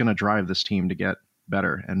just going to drive this team to get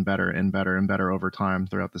better and better and better and better over time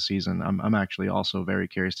throughout the season. I'm actually also very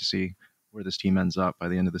curious to see where this team ends up by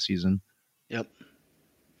the end of the season. Yep.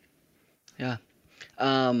 Yeah.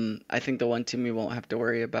 I think the one team we won't have to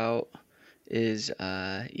worry about is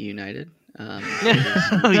United.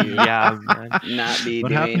 Yeah, man. Not be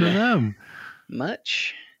What happened to doing them?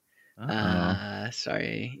 much.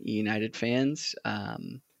 Sorry, United fans.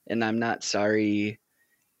 And I'm not sorry.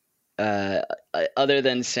 Other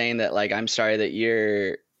than saying that, like, I'm sorry that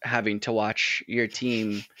you're having to watch your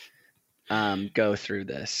team go through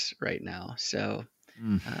this right now. So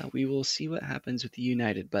we will see what happens with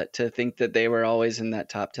United. But to think that they were always in that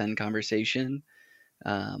top 10 conversation,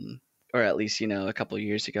 or at least, a couple of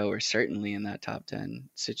years ago, were certainly in that top 10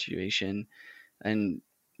 situation, and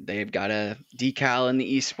they've got a decal in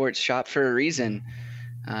the esports shop for a reason.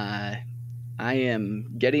 I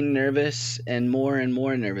am getting nervous and more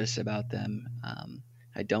nervous about them.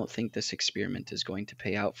 I don't think this experiment is going to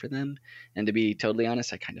pay out for them. And to be totally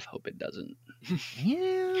honest, I kind of hope it doesn't.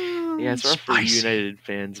 Yeah, it's rough for United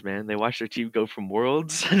fans, man. They watch their team go from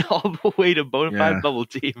Worlds and all the way to bona fide bubble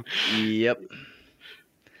team. Yep.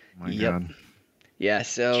 Oh my God. Yeah,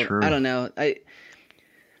 so I don't know.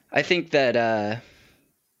 I think that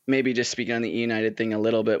maybe just speaking on the United thing a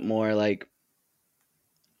little bit more, like,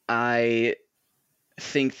 I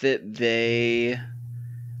think that they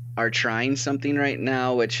are trying something right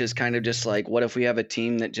now, which is kind of just like, what if we have a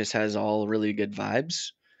team that just has all really good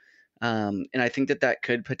vibes? And I think that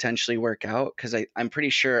could potentially work out, because I'm pretty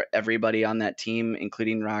sure everybody on that team,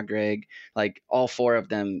 including Rogreg, like all four of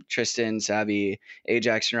them, Tristan, Savvy,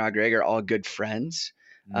 Ajax, and Rogreg, are all good friends.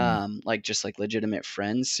 Like just like legitimate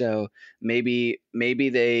friends. So maybe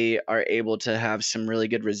they are able to have some really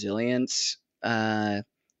good resilience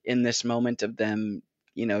in this moment of them,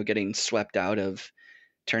 getting swept out of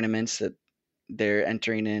tournaments that they're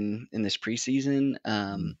entering in this preseason.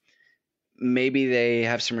 Maybe they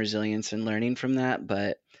have some resilience in learning from that,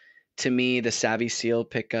 but to me, the Savvy Seal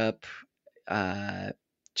pickup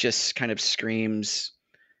just kind of screams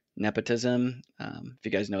nepotism. If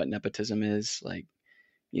you guys know what nepotism is, like,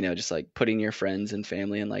 just like putting your friends and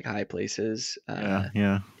family in like high places.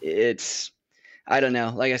 It's, I don't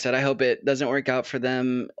know. Like I said, I hope it doesn't work out for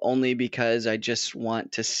them, only because I just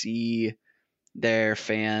want to see their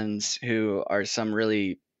fans, who are some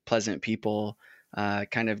really pleasant people,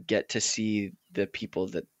 kind of get to see the people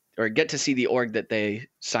or get to see the org that they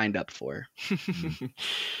signed up for.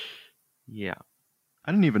 Yeah.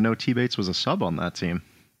 I didn't even know T-Bates was a sub on that team.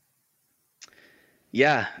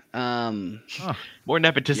 Yeah. More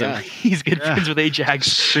nepotism. Yeah. He's good friends with Ajax.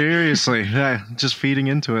 Seriously. Yeah. Just feeding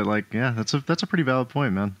into it. Like, yeah, that's a pretty valid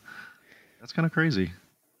point, man. That's kind of crazy.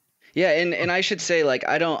 Yeah. And I should say, like,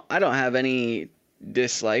 I don't have any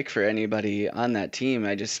dislike for anybody on that team.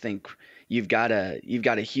 I just think you've got a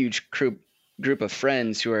huge group of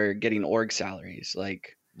friends who are getting org salaries.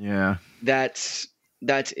 Like, yeah, that's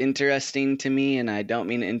interesting to me. And I don't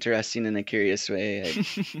mean interesting in a curious way.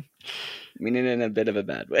 I mean it in a bit of a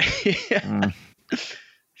bad way.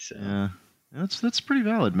 So yeah, that's pretty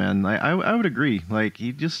valid, man. I would agree. Like,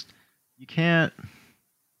 you can't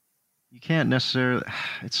necessarily.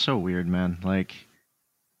 It's so weird, man. Like,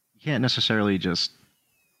 you can't necessarily just.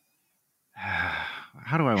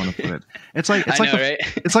 How do I want to put it? It's like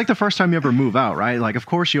it's like the first time you ever move out, right? Like, of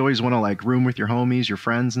course, you always want to like room with your homies, your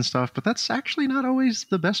friends, and stuff. But that's actually not always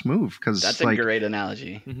the best move, because that's a great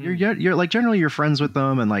analogy. You're like, generally you're friends with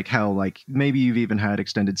them, and like hell, like maybe you've even had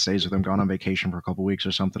extended stays with them, gone on vacation for a couple weeks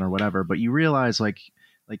or something or whatever. But you realize like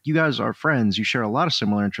you guys are friends, you share a lot of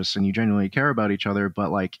similar interests, and you genuinely care about each other.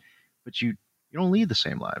 But you don't lead the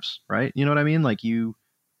same lives, right? You know what I mean? Like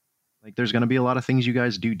there's going to be a lot of things you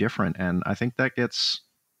guys do different. And I think that gets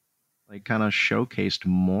like kind of showcased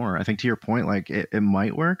more. I think to your point, like it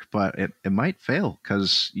might work, but it might fail,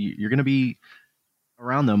 because you're going to be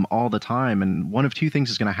around them all the time. And one of two things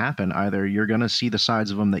is going to happen. Either you're going to see the sides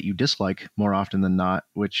of them that you dislike more often than not,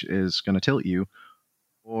 which is going to tilt you,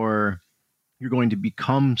 or you're going to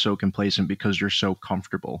become so complacent because you're so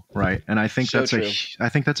comfortable. Right. And I think that's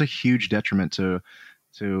a huge detriment to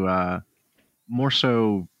more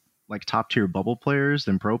so like top tier bubble players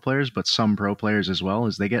than pro players, but some pro players as well,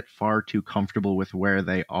 is they get far too comfortable with where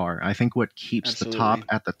they are. I think what keeps the top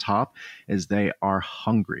at the top is they are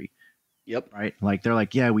hungry. Yep. right? Like they're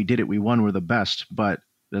like, yeah, we did it, we won, we're the best. But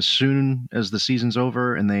as soon as the season's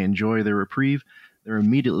over and they enjoy their reprieve, they're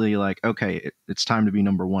immediately like, okay, it's time to be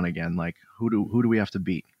number one again. Like who do we have to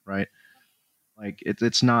beat, right? Like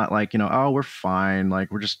it's not like, oh, we're fine.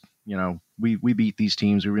 Like we're just, we beat these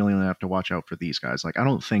teams. We really only have to watch out for these guys. Like I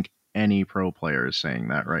don't think any pro player is saying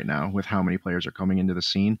that right now with how many players are coming into the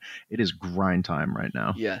scene. It is grind time right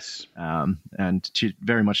now. Yes. And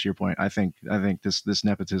very much to your point, I think this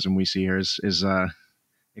nepotism we see here is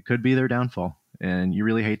it could be their downfall, and you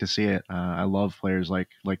really hate to see it. I love players like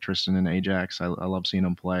Tristan and Ajax. I love seeing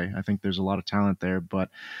them play. I think there's a lot of talent there, but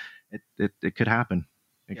it could happen.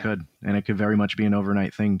 It could, and it could very much be an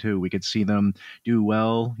overnight thing too. We could see them do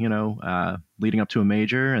well, leading up to a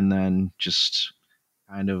major, and then just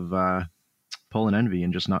kind of pull an envy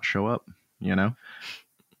and just not show up.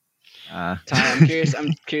 Ty,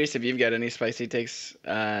 I'm curious if you've got any spicy takes.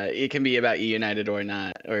 It can be about E United or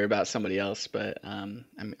not, or about somebody else. But I'm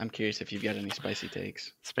curious if you've got any spicy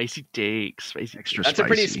takes. Spicy takes, Extra That's spicy. a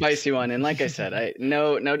pretty spicy one. And like I said,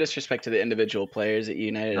 no disrespect to the individual players at E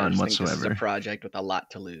United. None I just whatsoever. think this is a project with a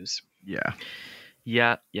lot to lose. Yeah.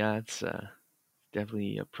 Yeah, it's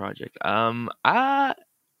definitely a project.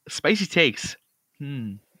 Spicy takes.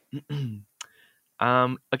 Okay,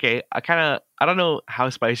 I don't know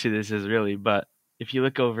how spicy this is really, but if you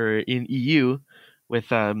look over in EU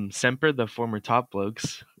with Semper, the former top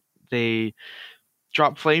blokes, they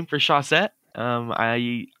dropped Flame for Chaussette.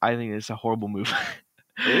 I think it's a horrible move.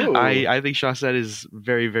 I think Chaussette is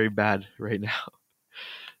very, very bad right now.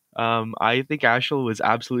 I think Ashel was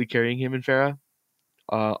absolutely carrying him in Farah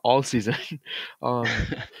all season. I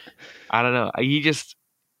don't know. He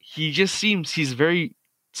just seems he's very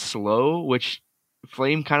slow, which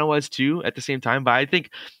Flame kind of was too at the same time. But I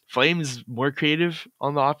think Flame's more creative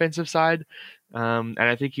on the offensive side, and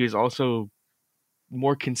I think he was also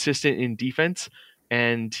more consistent in defense.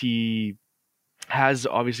 And he has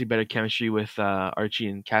obviously better chemistry with Archie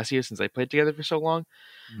and Cassius since they played together for so long.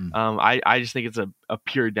 I just think it's a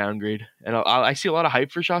pure downgrade, and I see a lot of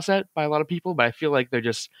hype for Chaussette by a lot of people, but I feel like they're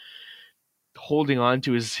just holding on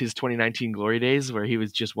to his 2019 glory days where he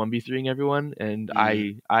was just 1v3ing everyone, and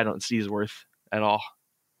I don't see his worth at all.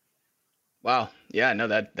 Wow. Yeah, no,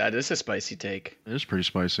 that is a spicy take. It is pretty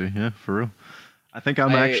spicy, yeah, for real. I think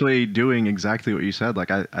I'm actually doing exactly what you said.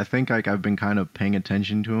 Like I think like I've been kind of paying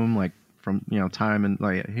attention to him like from time and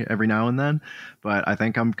like every now and then, but I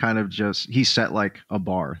think I'm kind of just he set like a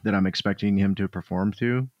bar that I'm expecting him to perform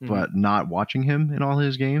to, but not watching him in all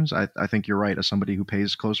his games. I think you're right. As somebody who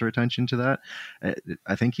pays closer attention to that,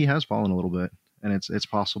 I think he has fallen a little bit, and it's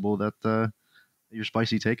possible that your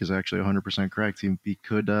spicy take is actually 100% correct. He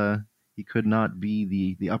could not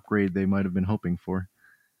be the upgrade they might have been hoping for.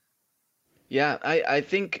 Yeah, I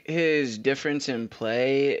think his difference in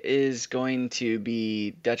play is going to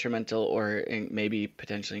be detrimental or maybe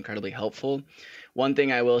potentially incredibly helpful. One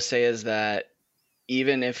thing I will say is that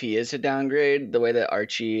even if he is a downgrade, the way that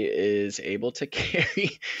Archie is able to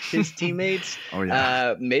carry his teammates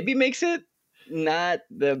maybe makes it not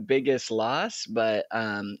the biggest loss. But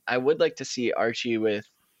I would like to see Archie with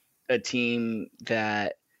a team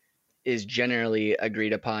that is generally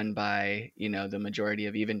agreed upon by the majority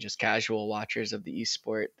of even just casual watchers of the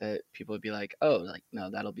esport, that people would be like, oh, like, no,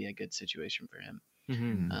 that'll be a good situation for him.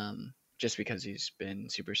 Just because he's been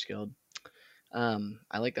super skilled.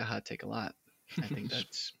 I like the hot take a lot. I think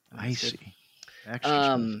that's spicy.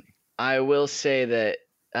 I will say that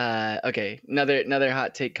okay, another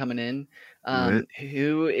hot take coming in.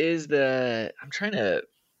 Who is I'm trying to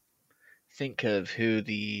think of who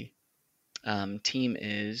the team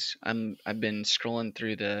is. I've been scrolling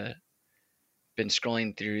through the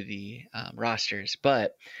rosters,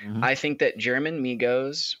 but I think that German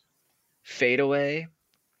Migos, Fadeaway,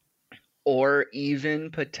 or even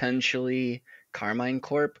potentially Carmine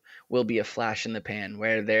Corp will be a flash in the pan,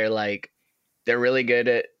 where they're really good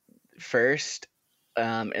at first,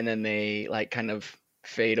 and then they like kind of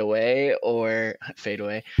fade away, or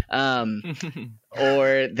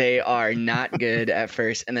they are not good at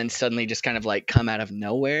first and then suddenly just kind of like come out of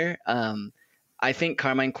nowhere. I think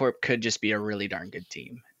Carmine Corp could just be a really darn good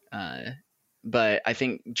team. But I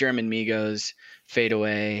think German Migos, Fade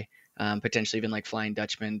Away, potentially even like Flying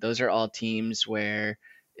Dutchman, those are all teams where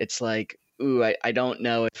it's like, ooh, I don't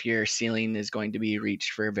know if your ceiling is going to be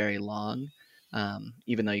reached for very long,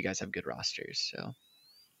 even though you guys have good rosters. So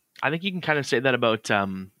I think you can kind of say that about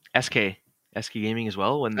SK Gaming as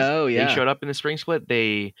well. When they showed up in the spring split,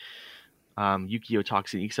 they Yukio,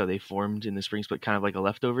 Tox, and Ixo, they formed in the spring split kind of like a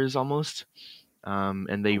leftovers almost.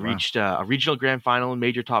 And they reached a regional grand final and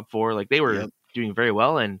major top four. Like they were doing very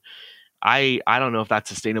well. And I don't know if that's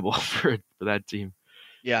sustainable for that team.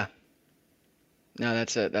 Yeah. No,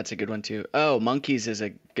 that's a good one too. Oh, Monkeys is a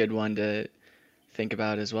good one to think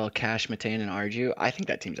about as well. Cash, Matane, and Arju. I think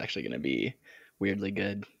that team's actually going to be weirdly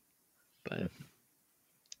good. But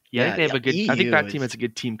Yeah, I think they have a good. I think EU that team is, has a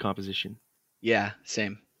good team composition. yeah,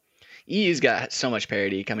 same. EU's got so much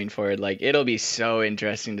parity coming forward. Like it'll be so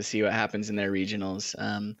interesting to see what happens in their regionals.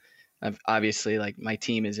 I've obviously like my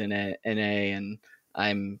team is in NA, and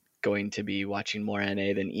I'm going to be watching more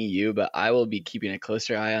NA than EU, but I will be keeping a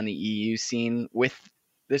closer eye on the EU scene with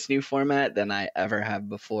this new format than I ever have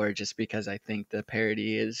before, just because I think the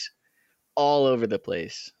parity is all over the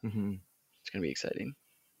place. Mm-hmm. It's gonna be exciting.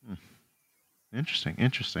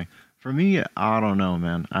 Interesting. For me, I don't know,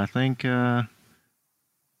 man. I think that's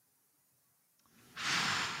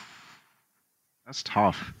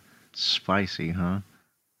tough. Spicy, huh?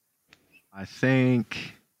 I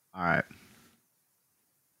think. All right.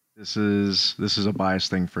 This is a biased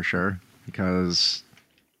thing for sure because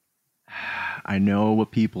I know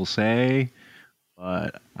what people say,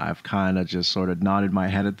 but I've kind of just sort of nodded my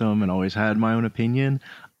head at them and always had my own opinion.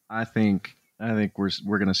 I think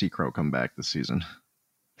we're gonna see Crow come back this season.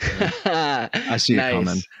 I see it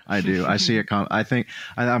coming. I do. I see it coming. I think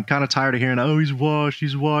I'm kind of tired of hearing, "Oh, he's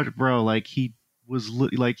washed, bro." Like he was,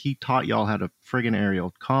 like he taught y'all how to friggin'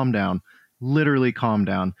 aerial. Calm down. Literally, calm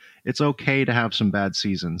down. It's okay to have some bad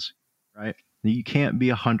seasons, right? You can't be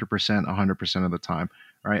 100% of the time,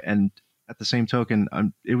 right? And at the same token,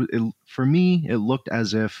 for me, it looked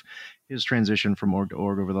as if his transition from org to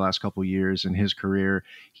org over the last couple of years in his career,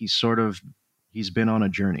 he's been on a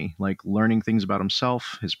journey, like learning things about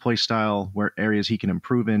himself, his play style, where areas he can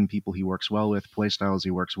improve in, people he works well with, play styles he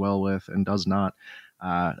works well with and does not.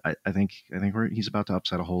 I think he's about to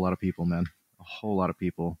upset a whole lot of people, man. A whole lot of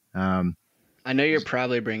people. I know you're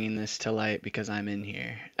probably bringing this to light because I'm in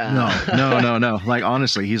here. No. Like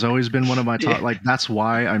honestly, he's always been one of my top. Yeah. Like that's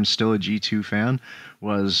why I'm still a G2 fan.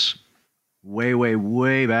 Was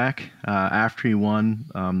way back after he won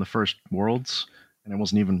the first Worlds, and it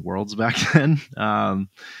wasn't even Worlds back then.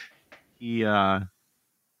 He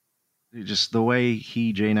just the way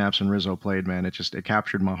he, JKnaps, and Rizzo played, man, it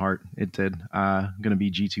captured my heart. It did. I'm gonna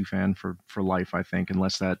be G2 fan for life, I think,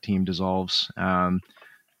 unless that team dissolves.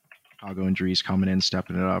 Chicago and Dries coming in,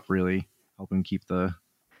 stepping it up, really helping keep the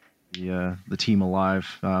team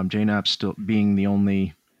alive. JKnaps still being the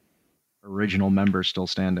only original member still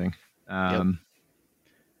standing. Yep.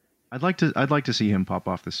 I'd like to see him pop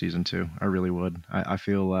off this season too. I really would. I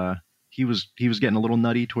feel he was getting a little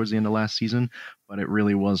nutty towards the end of last season, but it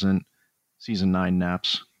really wasn't season 9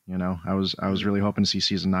 Naps. You know, I was really hoping to see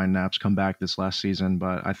season 9 Naps come back this last season,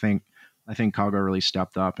 but I think Kago really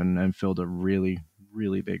stepped up and filled a really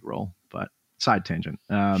big role. But side tangent.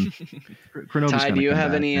 Ty, do you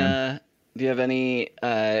have any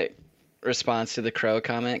response to the Crow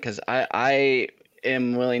comment? Because I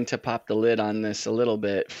am willing to pop the lid on this a little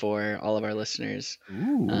bit for all of our listeners.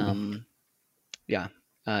 Ooh.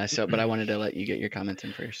 But I wanted to let you get your comment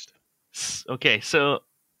in first. Okay, so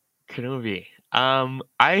Kenobi. I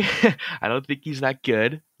don't think he's that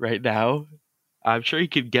good right now. I'm sure he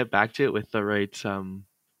could get back to it with the right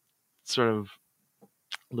sort of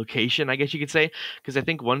location, I guess you could say, because I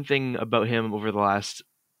think one thing about him over the last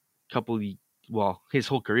his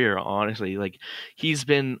whole career, honestly, like he was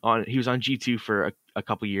on G2 for a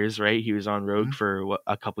couple years, right? He was on Rogue for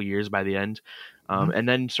a couple years by the end, and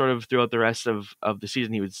then sort of throughout the rest of the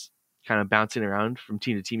season, he was kind of bouncing around from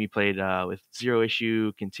team to team. He played with Zero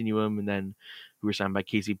Issue, Continuum, and then who were signed by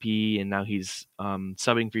KCP, and now he's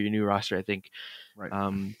subbing for your new roster, I think. Right.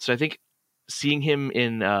 So I think seeing him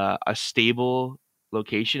in a stable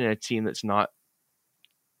location and a team that's not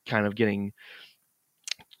kind of getting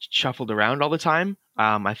shuffled around all the time,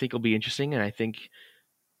 I think it'll be interesting, and I think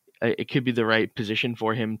it could be the right position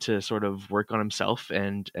for him to sort of work on himself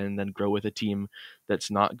and then grow with a team that's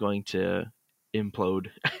not going to implode,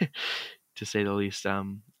 to say the least.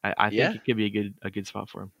 I think it could be a good spot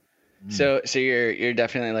for him. So you're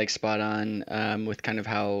definitely like spot on with kind of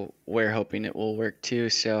how we're hoping it will work too.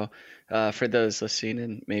 So for those listening,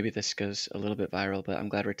 and maybe this goes a little bit viral, but I'm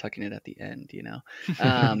glad we're tucking it at the end, you know.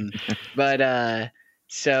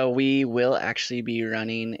 So we will actually be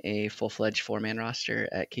running a full-fledged 4-man roster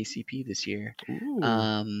at KCP this year.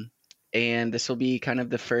 And this will be kind of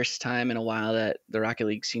the first time in a while that the Rocket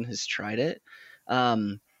League scene has tried it.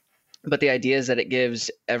 But the idea is that it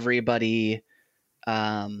gives everybody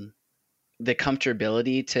the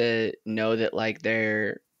comfortability to know that like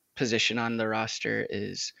their position on the roster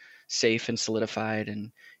is safe and solidified,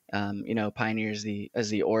 Pioneers, as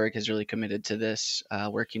the org, has really committed to this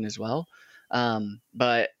working as well.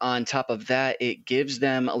 But on top of that, it gives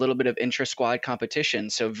them a little bit of intra-squad competition.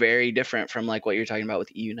 So very different from like what you're talking about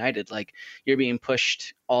with E United. Like you're being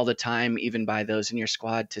pushed all the time, even by those in your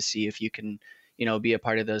squad, to see if you can, be a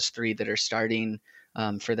part of those 3 that are starting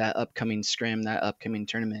for that upcoming scrim, that upcoming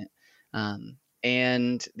tournament.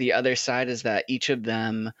 And the other side is that each of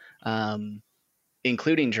them,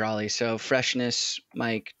 including Drawley, so Freshness,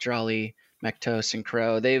 Mike, Drawley, Mektos, and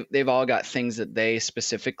Crow, they've all got things that they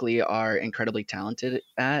specifically are incredibly talented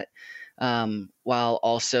at, while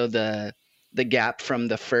also the gap from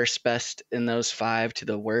the first best in those 5 to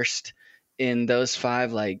the worst in those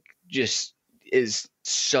 5, like, just is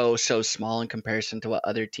so small in comparison to what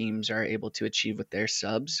other teams are able to achieve with their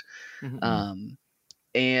subs. Mm-hmm.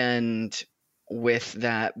 And with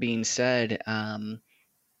that being said,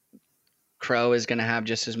 Crow is going to have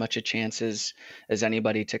just as much a chance as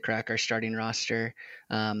anybody to crack our starting roster.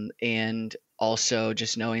 And also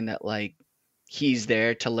just knowing that like he's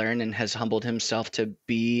there to learn and has humbled himself to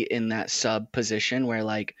be in that sub position where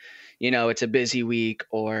like, it's a busy week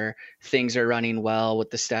or things are running well with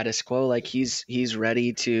the status quo. Like he's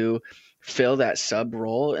ready to fill that sub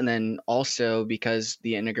role. And then also because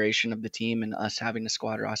the integration of the team and us having a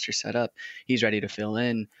squad roster set up, he's ready to fill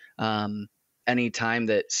in. Anytime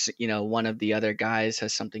that, one of the other guys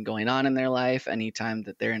has something going on in their life, anytime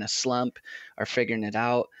that they're in a slump or figuring it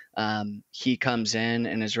out, he comes in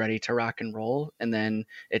and is ready to rock and roll. And then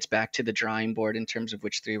it's back to the drawing board in terms of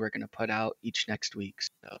which 3 we're going to put out each next week.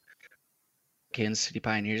 So Kansas City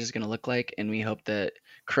Pioneers is going to look like, and we hope that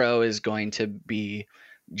Crow is going to be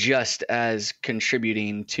just as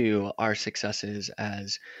contributing to our successes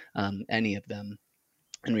as any of them.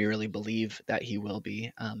 And we really believe that he will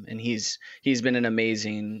be. And he's been an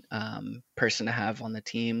amazing person to have on the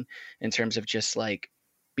team in terms of just like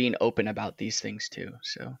being open about these things too.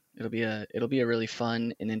 So it'll be a really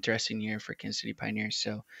fun and interesting year for Kansas City Pioneers.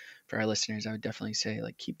 So for our listeners, I would definitely say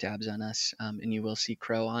like keep tabs on us, and you will see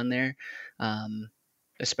Crow on there,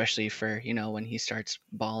 especially for when he starts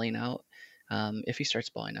balling out, if he starts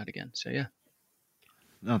balling out again. So yeah.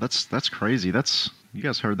 No, that's crazy. You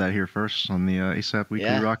guys heard that here first on the ASAP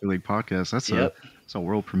Weekly Rocket League podcast. That's a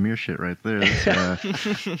world premiere shit right there.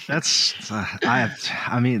 That's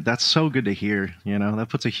that's so good to hear. That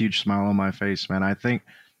puts a huge smile on my face, man. I think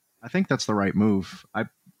that's the right move. I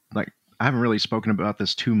haven't really spoken about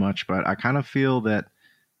this too much, but I kind of feel that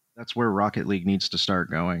that's where Rocket League needs to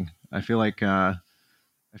start going. I feel like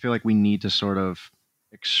we need to sort of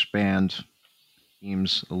expand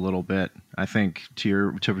teams a little bit. I think to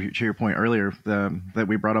your point earlier that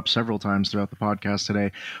we brought up several times throughout the podcast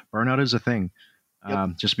today, burnout is a thing. Yep.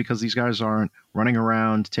 Just because these guys aren't running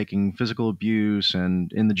around taking physical abuse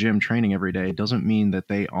and in the gym training every day doesn't mean that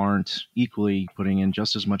they aren't equally putting in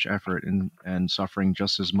just as much effort and suffering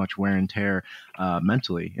just as much wear and tear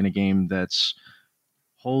mentally in a game that's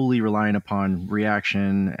wholly reliant upon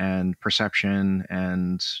reaction and perception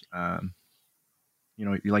and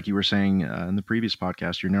like you were saying in the previous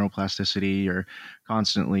podcast, your neuroplasticity, you're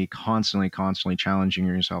constantly challenging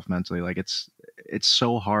yourself mentally. Like it's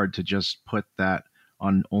so hard to just put that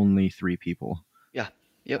on only 3 people. Yeah.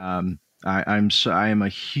 Yep. I am a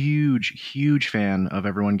huge fan of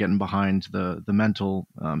everyone getting behind the mental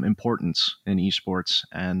importance in esports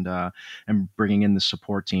and bringing in the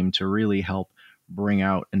support team to really help bring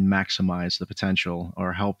out and maximize the potential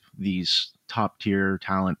or help these top tier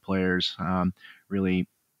talent players really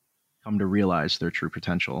come to realize their true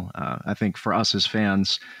potential. I think for us as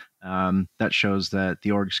fans, that shows that the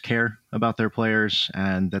orgs care about their players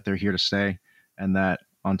and that they're here to stay. And that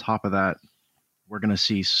on top of that, we're going to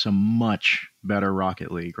see some much better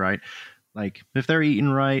Rocket League, right? Like if they're eating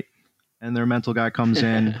right and their mental guy comes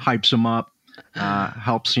in, hypes them up,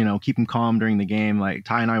 helps, keep them calm during the game. Like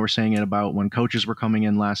Ty and I were saying it about when coaches were coming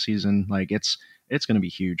in last season, like it's going to be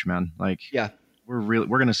huge, man. Like, yeah. We're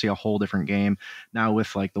going to see a whole different game now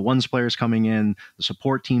with like the ones players coming in, the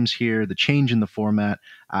support teams here, the change in the format.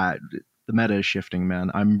 The meta is shifting,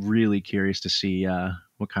 man. I'm really curious to see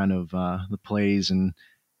what kind of the plays and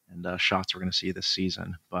shots we're going to see this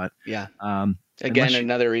season. But yeah, again,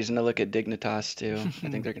 another reason to look at Dignitas too. I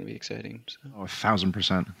think they're going to be exciting. So. Oh,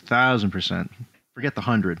 1,000%. Forget the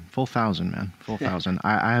 100, full 1,000, man, full 1,000.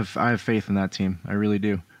 I have faith in that team. I really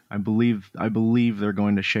do. I believe they're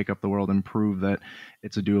going to shake up the world and prove that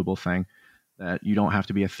it's a doable thing, that you don't have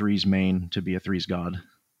to be a threes main to be a threes god.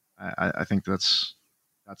 I think that's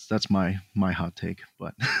my hot take.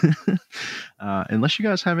 But unless you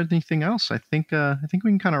guys have anything else, I think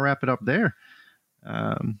we can kind of wrap it up there.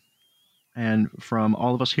 And from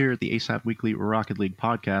all of us here at the ASAP Weekly Rocket League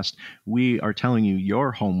podcast, we are telling you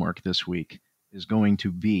your homework this week is going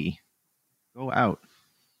to be go out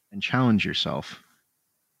and challenge yourself.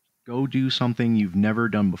 Go do something you've never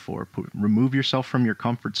done before. Remove yourself from your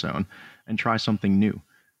comfort zone and try something new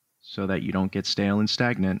so that you don't get stale and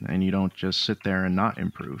stagnant and you don't just sit there and not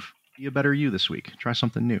improve. Be a better you this week. Try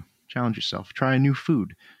something new. Challenge yourself. Try a new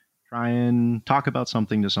food. Try and talk about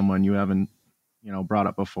something to someone you haven't, brought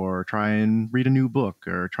up before. Try and read a new book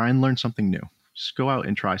or try and learn something new. Just go out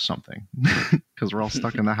and try something because we're all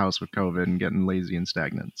stuck in the house with COVID and getting lazy and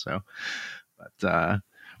stagnant. But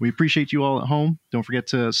we appreciate you all at home. Don't forget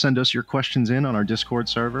to send us your questions in on our Discord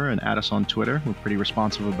server and add us on Twitter. We're pretty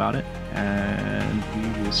responsive about it. And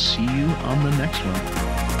we will see you on the next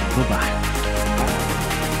one. Bye-bye.